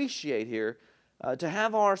appreciate here, to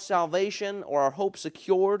have our salvation or our hope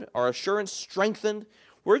secured, our assurance strengthened,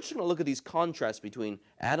 we're just going to look at these contrasts between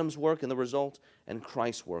Adam's work and the result and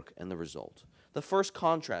Christ's work and the result. The first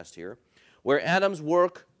contrast here, where Adam's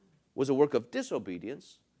work was a work of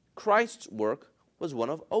disobedience, Christ's work was one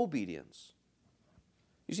of obedience.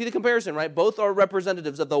 You see the comparison, right? Both are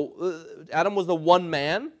representatives of Adam was the one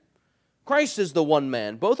man. Christ is the one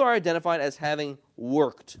man. Both are identified as having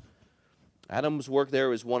worked. Adam's work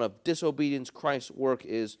there is one of disobedience. Christ's work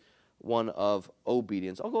is one of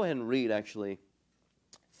obedience. I'll go ahead and read, actually,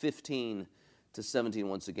 15 to 17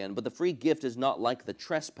 once again. But the free gift is not like the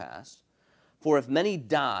trespass. For if many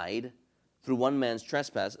died through one man's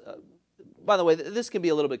trespass... by the way, this can be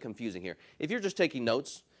a little bit confusing here. If you're just taking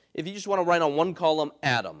notes, if you just want to write on one column,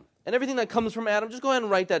 Adam, and everything that comes from Adam, just go ahead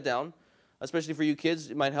and write that down. Especially for you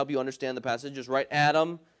kids, it might help you understand the passage. Just write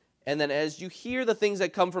Adam, and then as you hear the things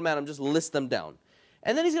that come from Adam, just list them down.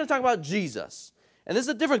 And then he's going to talk about Jesus. And this is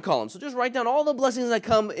a different column, so just write down all the blessings that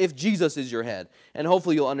come if Jesus is your head. And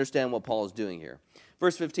hopefully you'll understand what Paul is doing here.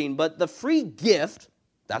 Verse 15, but the free gift,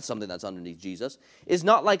 that's something that's underneath Jesus, is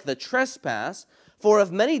not like the trespass. For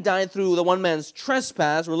if many died through the one man's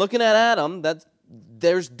trespass, we're looking at Adam, that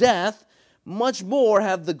there's death, much more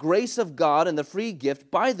have the grace of God and the free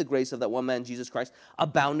gift by the grace of that one man, Jesus Christ,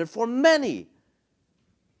 abounded for many.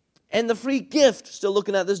 And the free gift, still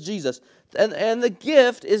looking at this Jesus, and the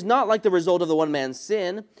gift is not like the result of the one man's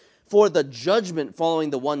sin, for the judgment following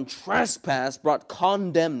the one trespass brought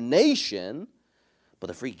condemnation, but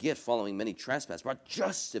the free gift following many trespass brought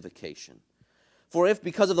justification. For if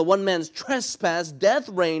because of the one man's trespass death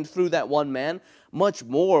reigned through that one man, much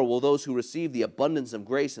more will those who receive the abundance of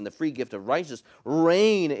grace and the free gift of righteousness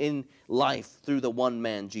reign in life through the one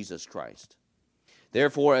man, Jesus Christ.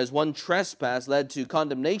 Therefore, as one trespass led to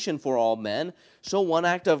condemnation for all men, so one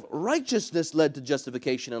act of righteousness led to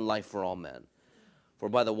justification and life for all men. For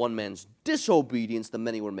by the one man's disobedience the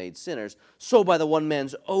many were made sinners, so by the one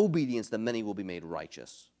man's obedience the many will be made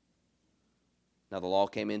righteous. Now the law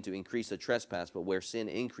came in to increase the trespass, but where sin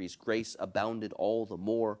increased, grace abounded all the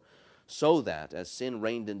more, so that, as sin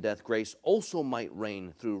reigned in death, grace also might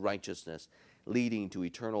reign through righteousness, leading to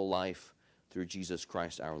eternal life through Jesus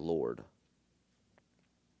Christ our Lord.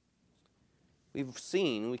 We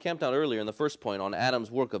camped out earlier in the first point on Adam's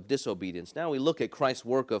work of disobedience. Now we look at Christ's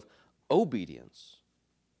work of obedience.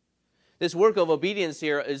 This work of obedience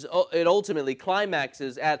here, it ultimately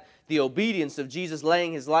climaxes at the obedience of Jesus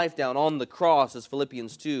laying his life down on the cross, as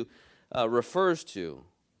Philippians 2 refers to.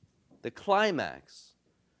 The climax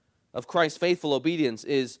of Christ's faithful obedience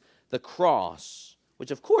is the cross,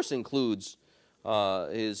 which of course includes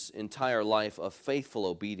his entire life of faithful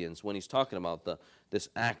obedience when he's talking about this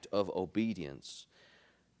act of obedience.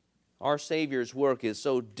 Our Savior's work is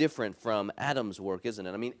so different from Adam's work, isn't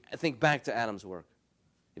it? I mean, think back to Adam's work.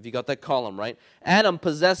 If you got that column, right? Adam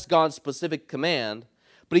possessed God's specific command,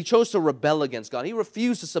 but he chose to rebel against God. He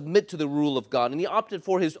refused to submit to the rule of God, and he opted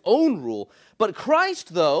for his own rule. But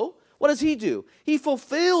Christ, though, what does he do? He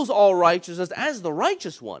fulfills all righteousness as the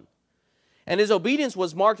righteous one. And his obedience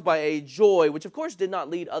was marked by a joy, which of course did not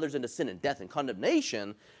lead others into sin and death and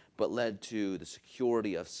condemnation, but led to the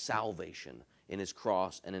security of salvation in his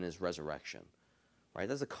cross and in his resurrection. Right?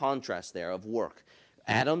 There's a contrast there of work.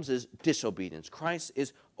 Adam's is disobedience. Christ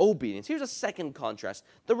is obedience. Here's a second contrast.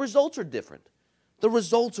 The results are different. The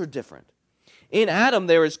results are different. In Adam,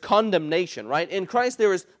 there is condemnation, right? In Christ,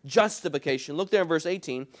 there is justification. Look there in verse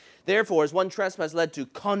 18. Therefore, as one trespass led to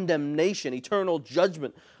condemnation, eternal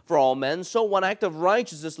judgment for all men, so one act of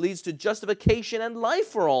righteousness leads to justification and life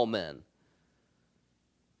for all men.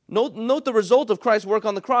 Note the result of Christ's work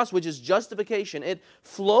on the cross, which is justification. It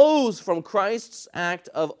flows from Christ's act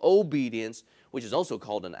of obedience, which is also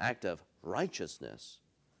called an act of righteousness.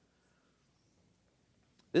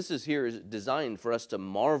 This is here is designed for us to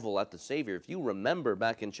marvel at the Savior. If you remember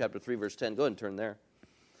back in chapter 3, verse 10, go ahead and turn there.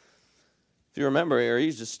 If you remember here,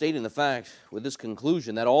 he's just stating the fact with this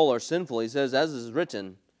conclusion that all are sinful. He says, as is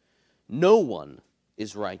written, no one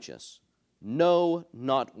is righteous. No,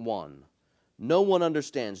 not one. No one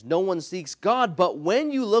understands. No one seeks God. But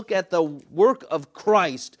when you look at the work of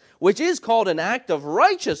Christ, which is called an act of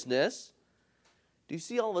righteousness, do you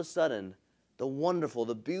see all of a sudden the wonderful,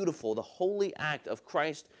 the beautiful, the holy act of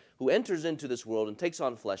Christ who enters into this world and takes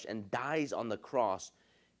on flesh and dies on the cross?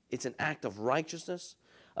 It's an act of righteousness.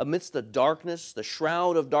 Amidst the darkness, the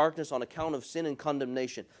shroud of darkness on account of sin and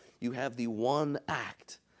condemnation, you have the one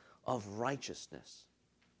act of righteousness,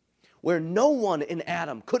 where no one in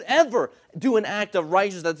Adam could ever do an act of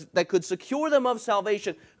righteousness that could secure them of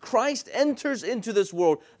salvation. Christ enters into this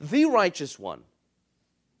world, the righteous one,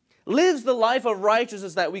 lives the life of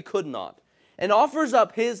righteousness that we could not, and offers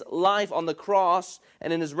up his life on the cross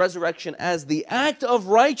and in his resurrection as the act of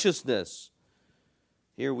righteousness.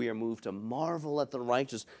 Here we are moved to marvel at the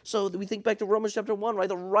righteous. So we think back to Romans chapter 1, right?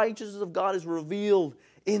 The righteousness of God is revealed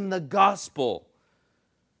in the gospel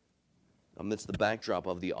amidst the backdrop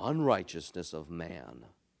of the unrighteousness of man.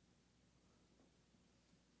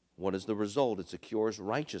 What is the result? It secures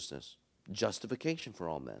righteousness, justification for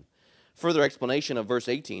all men. Further explanation of verse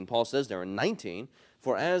 18, Paul says there in 19,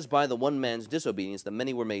 for as by the one man's disobedience the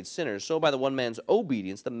many were made sinners, so by the one man's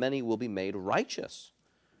obedience the many will be made righteous.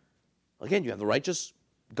 Again, you have the righteous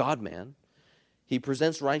God-man. He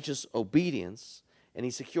presents righteous obedience, and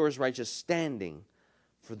he secures righteous standing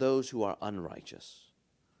for those who are unrighteous.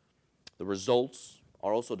 The results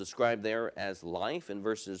are also described there as life in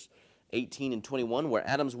verses 18 and 21, where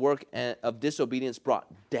Adam's work of disobedience brought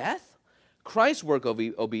death. Christ's work of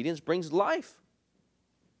obedience brings life.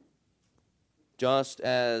 Just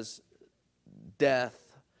as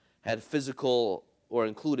death had physical or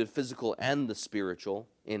included physical and the spiritual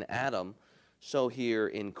in Adam, so here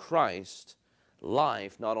in Christ,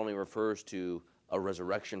 life not only refers to a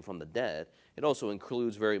resurrection from the dead, it also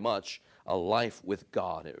includes very much a life with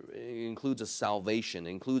God. It includes a salvation.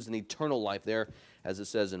 It includes an eternal life there, as it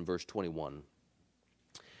says in verse 21.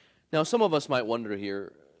 Now, some of us might wonder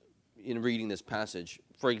here in reading this passage,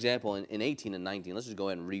 for example, in 18 and 19, let's just go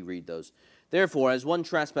ahead and reread those. Therefore, as one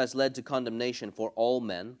trespass led to condemnation for all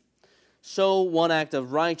men, so one act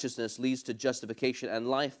of righteousness leads to justification and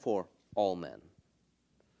life for all men.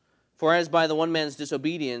 For as by the one man's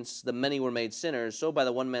disobedience the many were made sinners, so by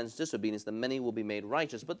the one man's disobedience the many will be made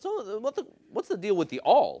righteous. But so what's the deal with the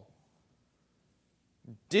all?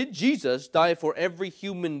 Did Jesus die for every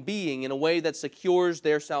human being in a way that secures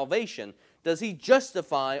their salvation? Does he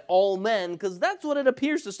justify all men? Because that's what it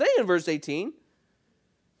appears to say in verse 18.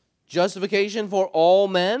 Justification for all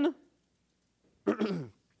men?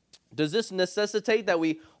 Does this necessitate that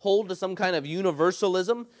we hold to some kind of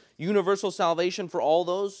universalism, universal salvation for all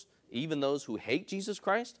those, even those who hate Jesus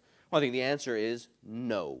Christ? Well, I think the answer is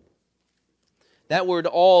no. That word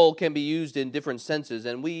all can be used in different senses,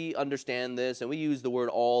 and we understand this, and we use the word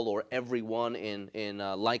all or everyone in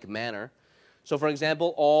like manner. So, for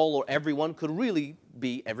example, all or everyone could really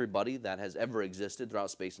be everybody that has ever existed throughout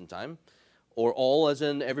space and time, or all as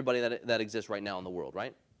in everybody that exists right now in the world,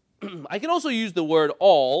 right? I can also use the word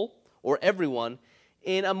all or everyone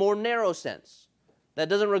in a more narrow sense. That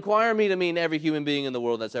doesn't require me to mean every human being in the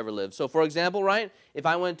world that's ever lived. So, for example, right, if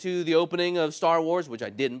I went to the opening of Star Wars, which I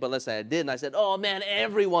didn't, but let's say I did, and I said, oh man,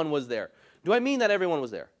 everyone was there. Do I mean that everyone was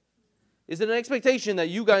there? Is it an expectation that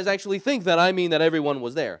you guys actually think that I mean that everyone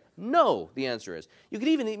was there? No, the answer is. You could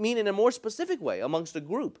even mean in a more specific way amongst a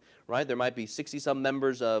group, right? There might be 60-some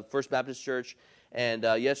members of First Baptist Church, and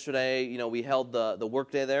yesterday, we held the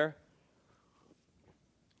workday there.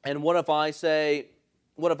 And what if I say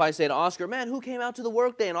to Oscar, man, who came out to the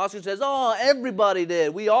workday? And Oscar says, oh, everybody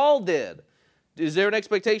did. We all did. Is there an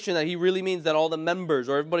expectation that he really means that all the members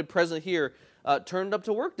or everybody present here turned up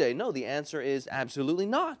to workday? No, the answer is absolutely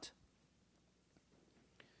not.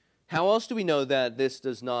 How else do we know that this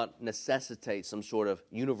does not necessitate some sort of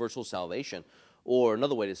universal salvation? Or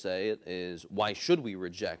another way to say it is, why should we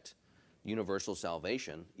reject universal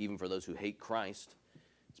salvation, even for those who hate Christ?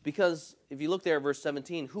 It's because if you look there at verse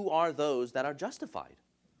 17, who are those that are justified?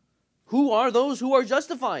 Who are those who are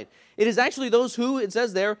justified? It is actually those who, it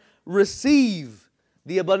says there, receive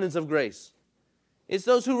the abundance of grace. It's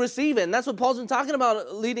those who receive it. And that's what Paul's been talking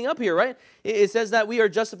about leading up here, right? It says that we are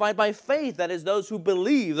justified by faith. That is those who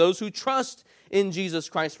believe, those who trust in Jesus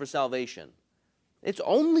Christ for salvation. It's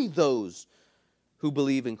only those who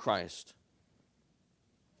believe in Christ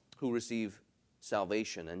who receive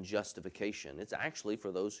salvation and justification. It's actually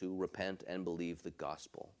for those who repent and believe the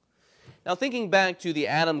gospel. Now, thinking back to the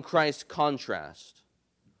Adam-Christ contrast,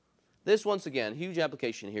 this, once again, huge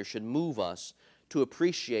application here, should move us to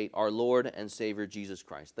appreciate our Lord and Savior Jesus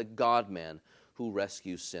Christ, the God-man who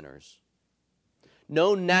rescues sinners.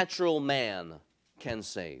 No natural man can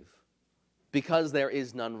save, because there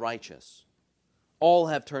is none righteous. All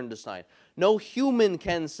have turned aside. No human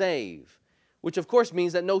can save, which of course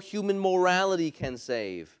means that no human morality can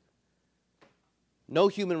save. No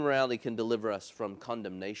human morality can deliver us from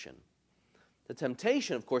condemnation. The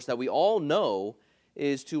temptation, of course, that we all know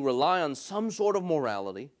is to rely on some sort of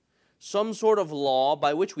morality, some sort of law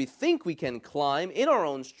by which we think we can climb in our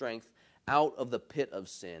own strength out of the pit of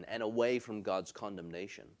sin and away from God's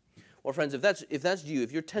condemnation. Well, friends, if that's you,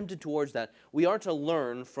 if you're tempted towards that, we are to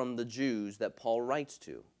learn from the Jews that Paul writes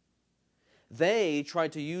to. They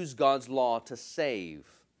tried to use God's law to save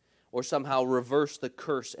or somehow reverse the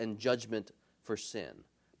curse and judgment for sin.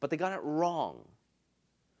 But they got it wrong.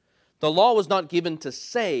 The law was not given to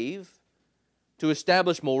save, to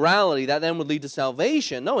establish morality that then would lead to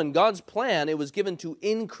salvation. No, in God's plan, it was given to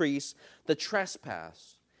increase the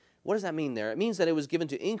trespass. What does that mean there? It means that it was given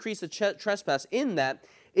to increase the trespass in that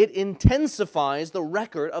it intensifies the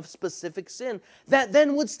record of specific sin that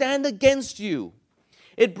then would stand against you.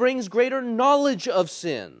 It brings greater knowledge of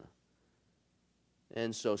sin.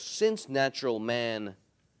 And so since no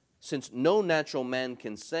natural man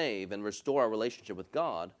can save and restore our relationship with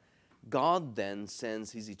God, God then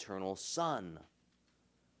sends His eternal Son,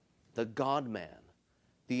 the God-man,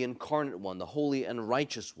 the incarnate one, the holy and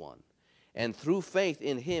righteous one. And through faith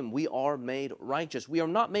in Him, we are made righteous. We are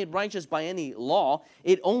not made righteous by any law.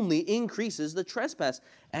 It only increases the trespass,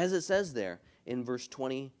 as it says there in verse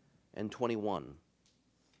 20 and 21.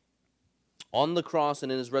 On the cross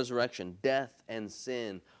and in His resurrection, death and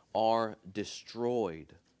sin are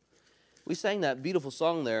destroyed. We sang that beautiful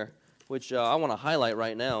song there, which I want to highlight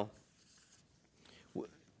right now,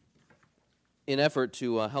 in effort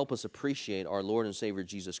to help us appreciate our Lord and Savior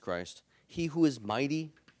Jesus Christ. He who is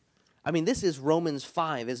mighty. I mean, this is Romans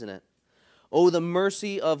 5, isn't it? Oh, the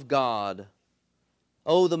mercy of God.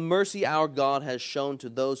 Oh, the mercy our God has shown to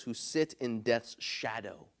those who sit in death's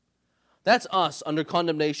shadow. That's us under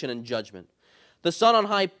condemnation and judgment. The Son on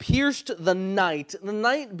high pierced the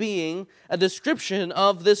night being a description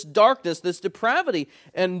of this darkness, this depravity,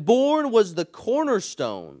 and born was the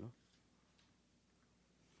cornerstone.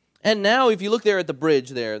 And now, if you look there at the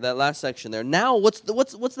bridge there, that last section there, now what's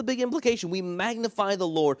the big implication? We magnify the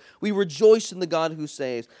Lord. We rejoice in the God who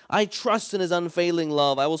saves. I trust in His unfailing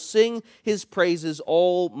love. I will sing His praises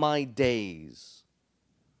all my days.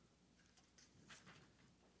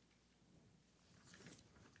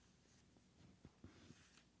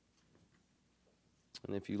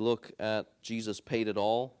 And if you look at Jesus Paid It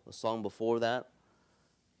All, the song before that,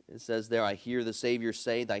 it says there, I hear the Savior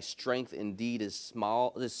say, thy strength indeed is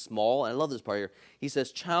small. And I love this part here. He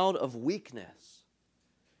says, child of weakness.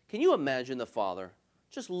 Can you imagine the Father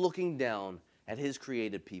just looking down at His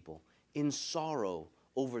created people in sorrow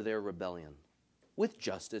over their rebellion? With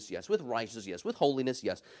justice, yes. With righteousness, yes. With holiness,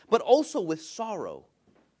 yes. But also with sorrow.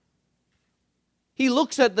 He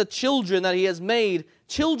looks at the children that He has made,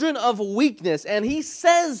 children of weakness, and He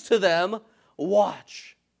says to them,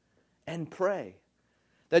 watch and pray,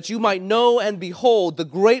 that you might know and behold the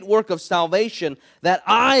great work of salvation that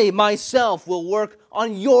I myself will work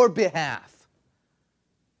on your behalf.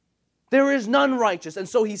 There is none righteous, and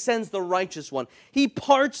so He sends the righteous one. He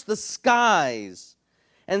parts the skies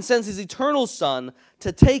and sends His eternal Son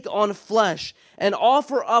to take on flesh and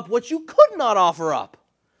offer up what you could not offer up.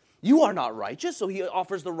 You are not righteous, so He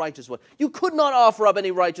offers the righteous one. You could not offer up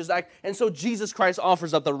any righteous act, and so Jesus Christ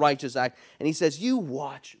offers up the righteous act. And He says, you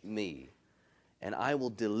watch me, and I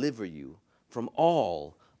will deliver you from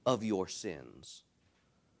all of your sins.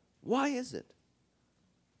 Why is it?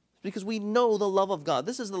 Because we know the love of God.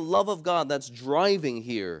 This is the love of God that's driving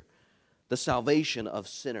here the salvation of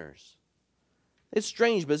sinners. It's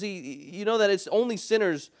strange, but you know that it's only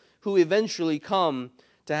sinners who eventually come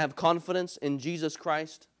to have confidence in Jesus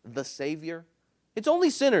Christ, the Savior. It's only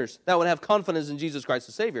sinners that would have confidence in Jesus Christ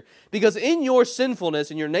the Savior. Because in your sinfulness,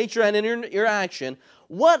 in your nature and in your action,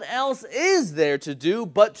 what else is there to do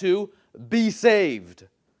but to be saved?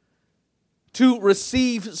 To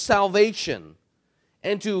receive salvation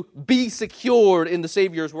and to be secured in the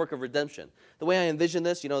Savior's work of redemption. The way I envision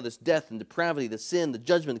this, this death and depravity, the sin, the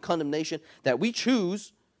judgment, the condemnation that we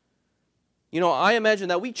choose, I imagine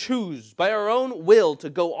that we choose by our own will to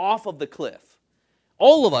go off of the cliff.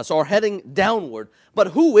 All of us are heading downward, but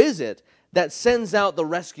who is it that sends out the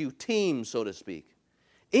rescue team, so to speak?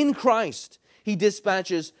 In Christ, He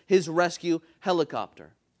dispatches His rescue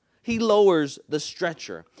helicopter. He lowers the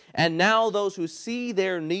stretcher, and now those who see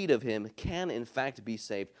their need of Him can in fact be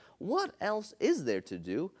saved. What else is there to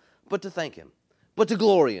do but to thank Him, but to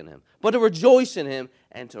glory in him, but to rejoice in him,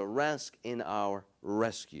 and to rest in our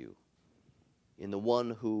rescue, in the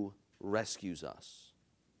one who rescues us.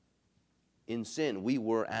 In sin, we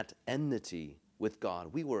were at enmity with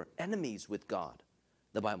God. We were enemies with God,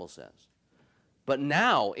 the Bible says. But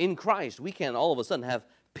now, in Christ, we can all of a sudden have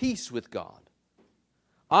peace with God.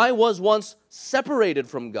 I was once separated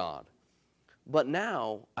from God, but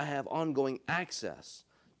now I have ongoing access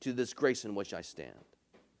to this grace in which I stand.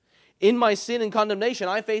 In my sin and condemnation,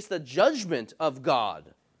 I face the judgment of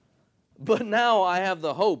God, but now I have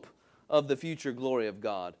the hope of the future glory of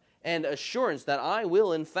God and assurance that I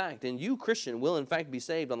will in fact, and you Christian will in fact be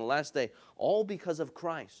saved on the last day, all because of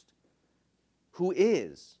Christ, who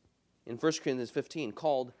is, in 1 Corinthians 15,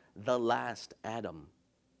 called the last Adam.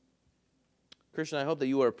 Christian, I hope that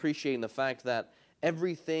you are appreciating the fact that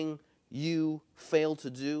everything you fail to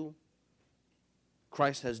do,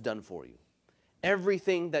 Christ has done for you.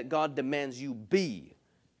 Everything that God demands you be,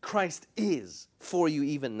 Christ is for you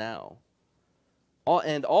even now.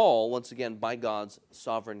 All, once again, by God's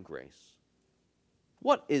sovereign grace.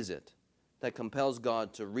 What is it that compels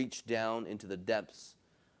God to reach down into the depths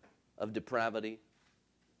of depravity,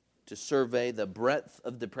 to survey the breadth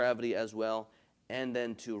of depravity as well, and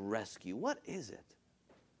then to rescue? What is it?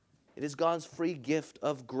 It is God's free gift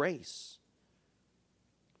of grace.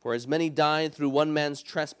 For as many died through one man's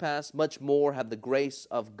trespass, much more have the grace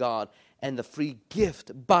of God and the free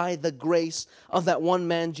gift by the grace of that one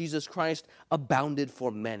man, Jesus Christ, abounded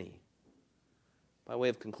for many. By way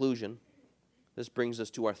of conclusion, this brings us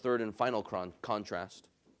to our third and final contrast.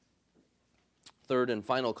 Third and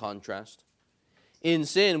final contrast. In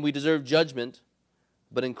sin, we deserve judgment,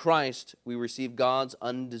 but in Christ, we receive God's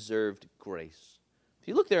undeserved grace. If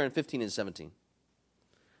you look there in 15 and 17,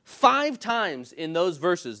 5 times in those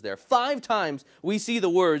verses there, 5 times we see the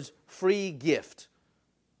words free gift.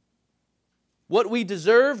 What we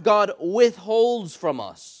deserve, God withholds from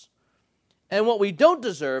us. And what we don't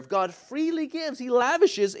deserve, God freely gives. He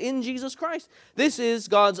lavishes in Jesus Christ. This is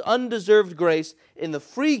God's undeserved grace in the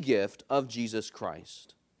free gift of Jesus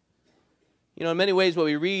Christ. You know, in many ways, what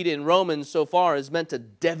we read in Romans so far is meant to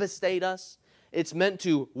devastate us. It's meant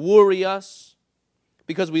to worry us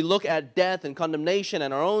because we look at death and condemnation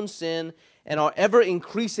and our own sin and our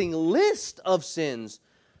ever-increasing list of sins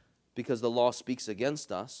because the law speaks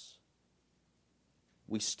against us.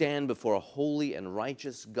 We stand before a holy and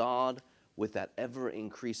righteous God with that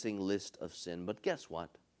ever-increasing list of sin. But guess what?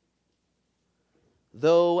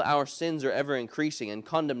 Though our sins are ever increasing and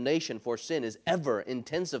condemnation for sin is ever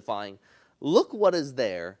intensifying, look what is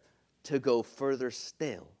there to go further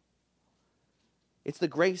still. It's the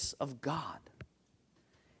grace of God.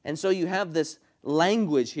 And so you have this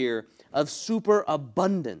language here of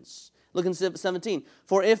superabundance. Look in 17.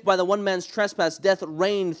 For if by the one man's trespass death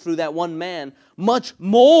reigned through that one man, much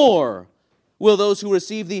more will those who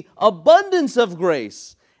receive the abundance of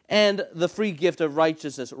grace and the free gift of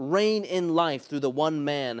righteousness reign in life through the one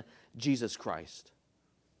man, Jesus Christ.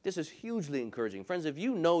 This is hugely encouraging. Friends, if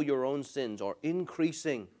you know your own sins are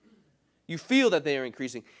increasing, you feel that they are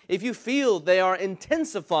increasing, if you feel they are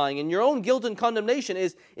intensifying and your own guilt and condemnation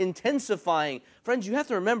is intensifying, friends, you have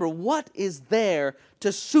to remember what is there to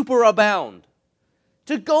superabound.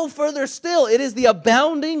 To go further still, it is the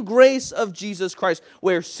abounding grace of Jesus Christ.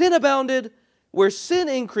 Where sin abounded, where sin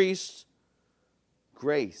increased,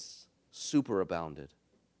 grace superabounded.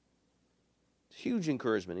 Huge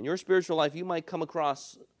encouragement. In your spiritual life, you might come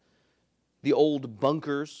across the old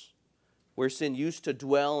bunkers where sin used to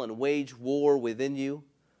dwell and wage war within you.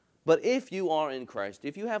 But if you are in Christ,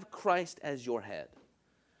 if you have Christ as your head,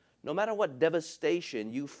 no matter what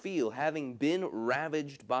devastation you feel having been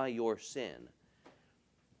ravaged by your sin,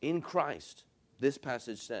 in Christ, this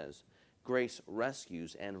passage says, grace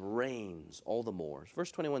rescues and reigns all the more.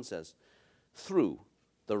 Verse 21 says, through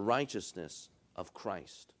the righteousness of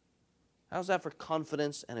Christ. How's that for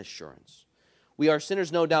confidence and assurance? We are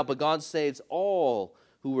sinners, no doubt, but God saves all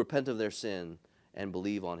who repent of their sin and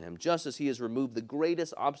believe on Him, just as He has removed the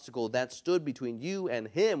greatest obstacle that stood between you and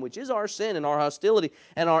Him, which is our sin and our hostility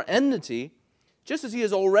and our enmity. Just as He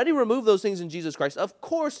has already removed those things in Jesus Christ, of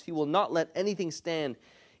course He will not let anything stand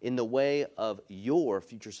in the way of your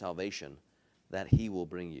future salvation that He will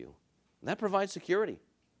bring you. And that provides security,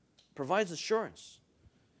 provides assurance.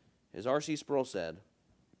 As R.C. Sproul said,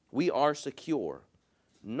 we are secure,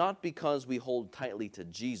 not because we hold tightly to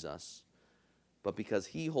Jesus, but because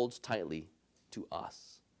He holds tightly to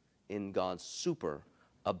us in God's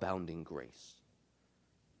superabounding grace.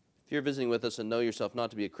 If you're visiting with us and know yourself not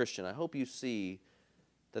to be a Christian, I hope you see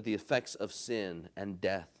that the effects of sin and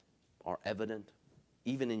death are evident,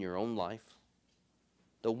 even in your own life.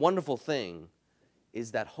 The wonderful thing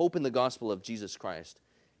is that hope in the gospel of Jesus Christ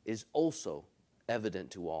is also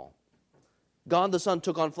evident to all. God the Son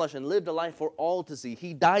took on flesh and lived a life for all to see.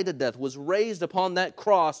 He died a death, was raised upon that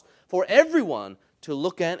cross for everyone to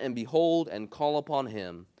look at and behold and call upon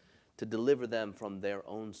Him to deliver them from their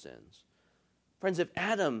own sins. Friends, if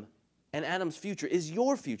Adam and Adam's future is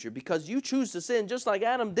your future because you choose to sin just like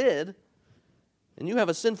Adam did, and you have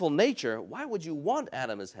a sinful nature, why would you want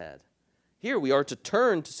Adam as head? Here we are to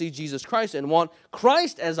turn to see Jesus Christ and want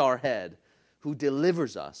Christ as our head, who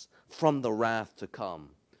delivers us from the wrath to come.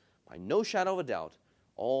 By no shadow of a doubt,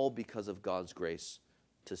 all because of God's grace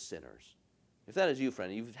to sinners. If that is you,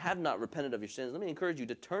 friend, you have not repented of your sins, let me encourage you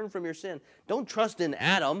to turn from your sin. Don't trust in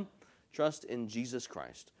Adam. Trust in Jesus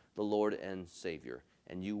Christ, the Lord and Savior,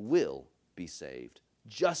 and you will be saved,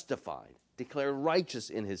 justified, declared righteous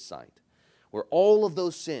in His sight, where all of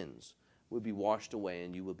those sins will be washed away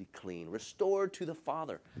and you will be clean, restored to the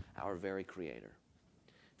Father, our very Creator.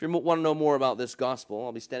 If you want to know more about this gospel,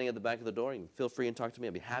 I'll be standing at the back of the door. You can feel free and talk to me.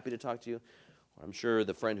 I'll be happy to talk to you. I'm sure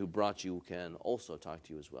the friend who brought you can also talk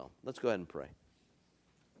to you as well. Let's go ahead and pray.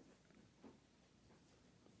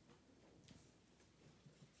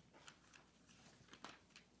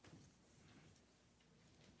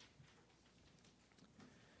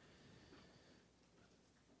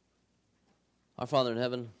 Our Father in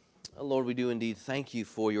heaven, Lord, we do indeed thank you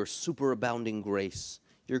for your superabounding grace,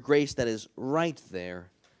 your grace that is right there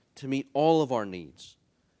to meet all of our needs.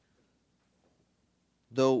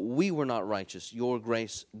 Though we were not righteous, your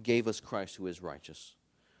grace gave us Christ who is righteous.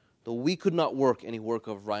 Though we could not work any work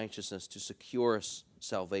of righteousness to secure us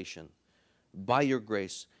salvation, by your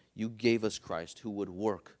grace you gave us Christ who would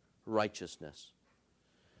work righteousness.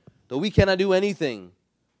 Though we cannot do anything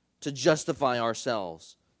to justify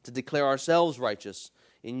ourselves, to declare ourselves righteous,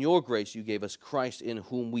 in your grace you gave us Christ in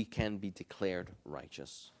whom we can be declared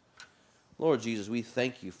righteous. Lord Jesus, we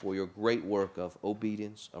thank you for your great work of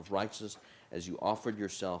obedience, of righteousness, as you offered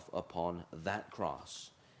yourself upon that cross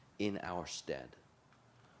in our stead.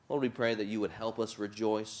 Lord, we pray that you would help us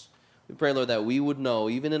rejoice. We pray, Lord, that we would know,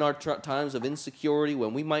 even in our times of insecurity,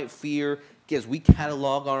 when we might fear, as we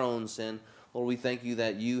catalog our own sin, Lord, we thank you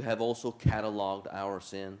that you have also cataloged our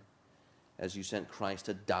sin as you sent Christ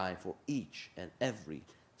to die for each and every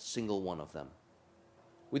single one of them.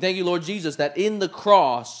 We thank you, Lord Jesus, that in the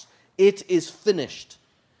cross, it is finished.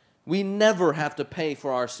 We never have to pay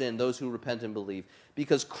for our sin, those who repent and believe,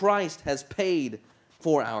 because Christ has paid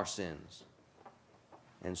for our sins.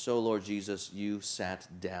 And so, Lord Jesus, you sat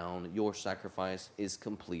down. Your sacrifice is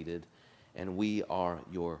completed, and we are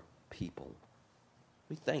your people.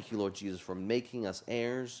 We thank you, Lord Jesus, for making us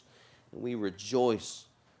heirs, and we rejoice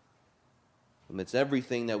amidst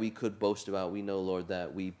everything that we could boast about. We know, Lord,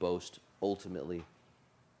 that we boast ultimately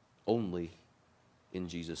only in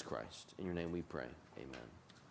Jesus Christ. In your name we pray. Amen.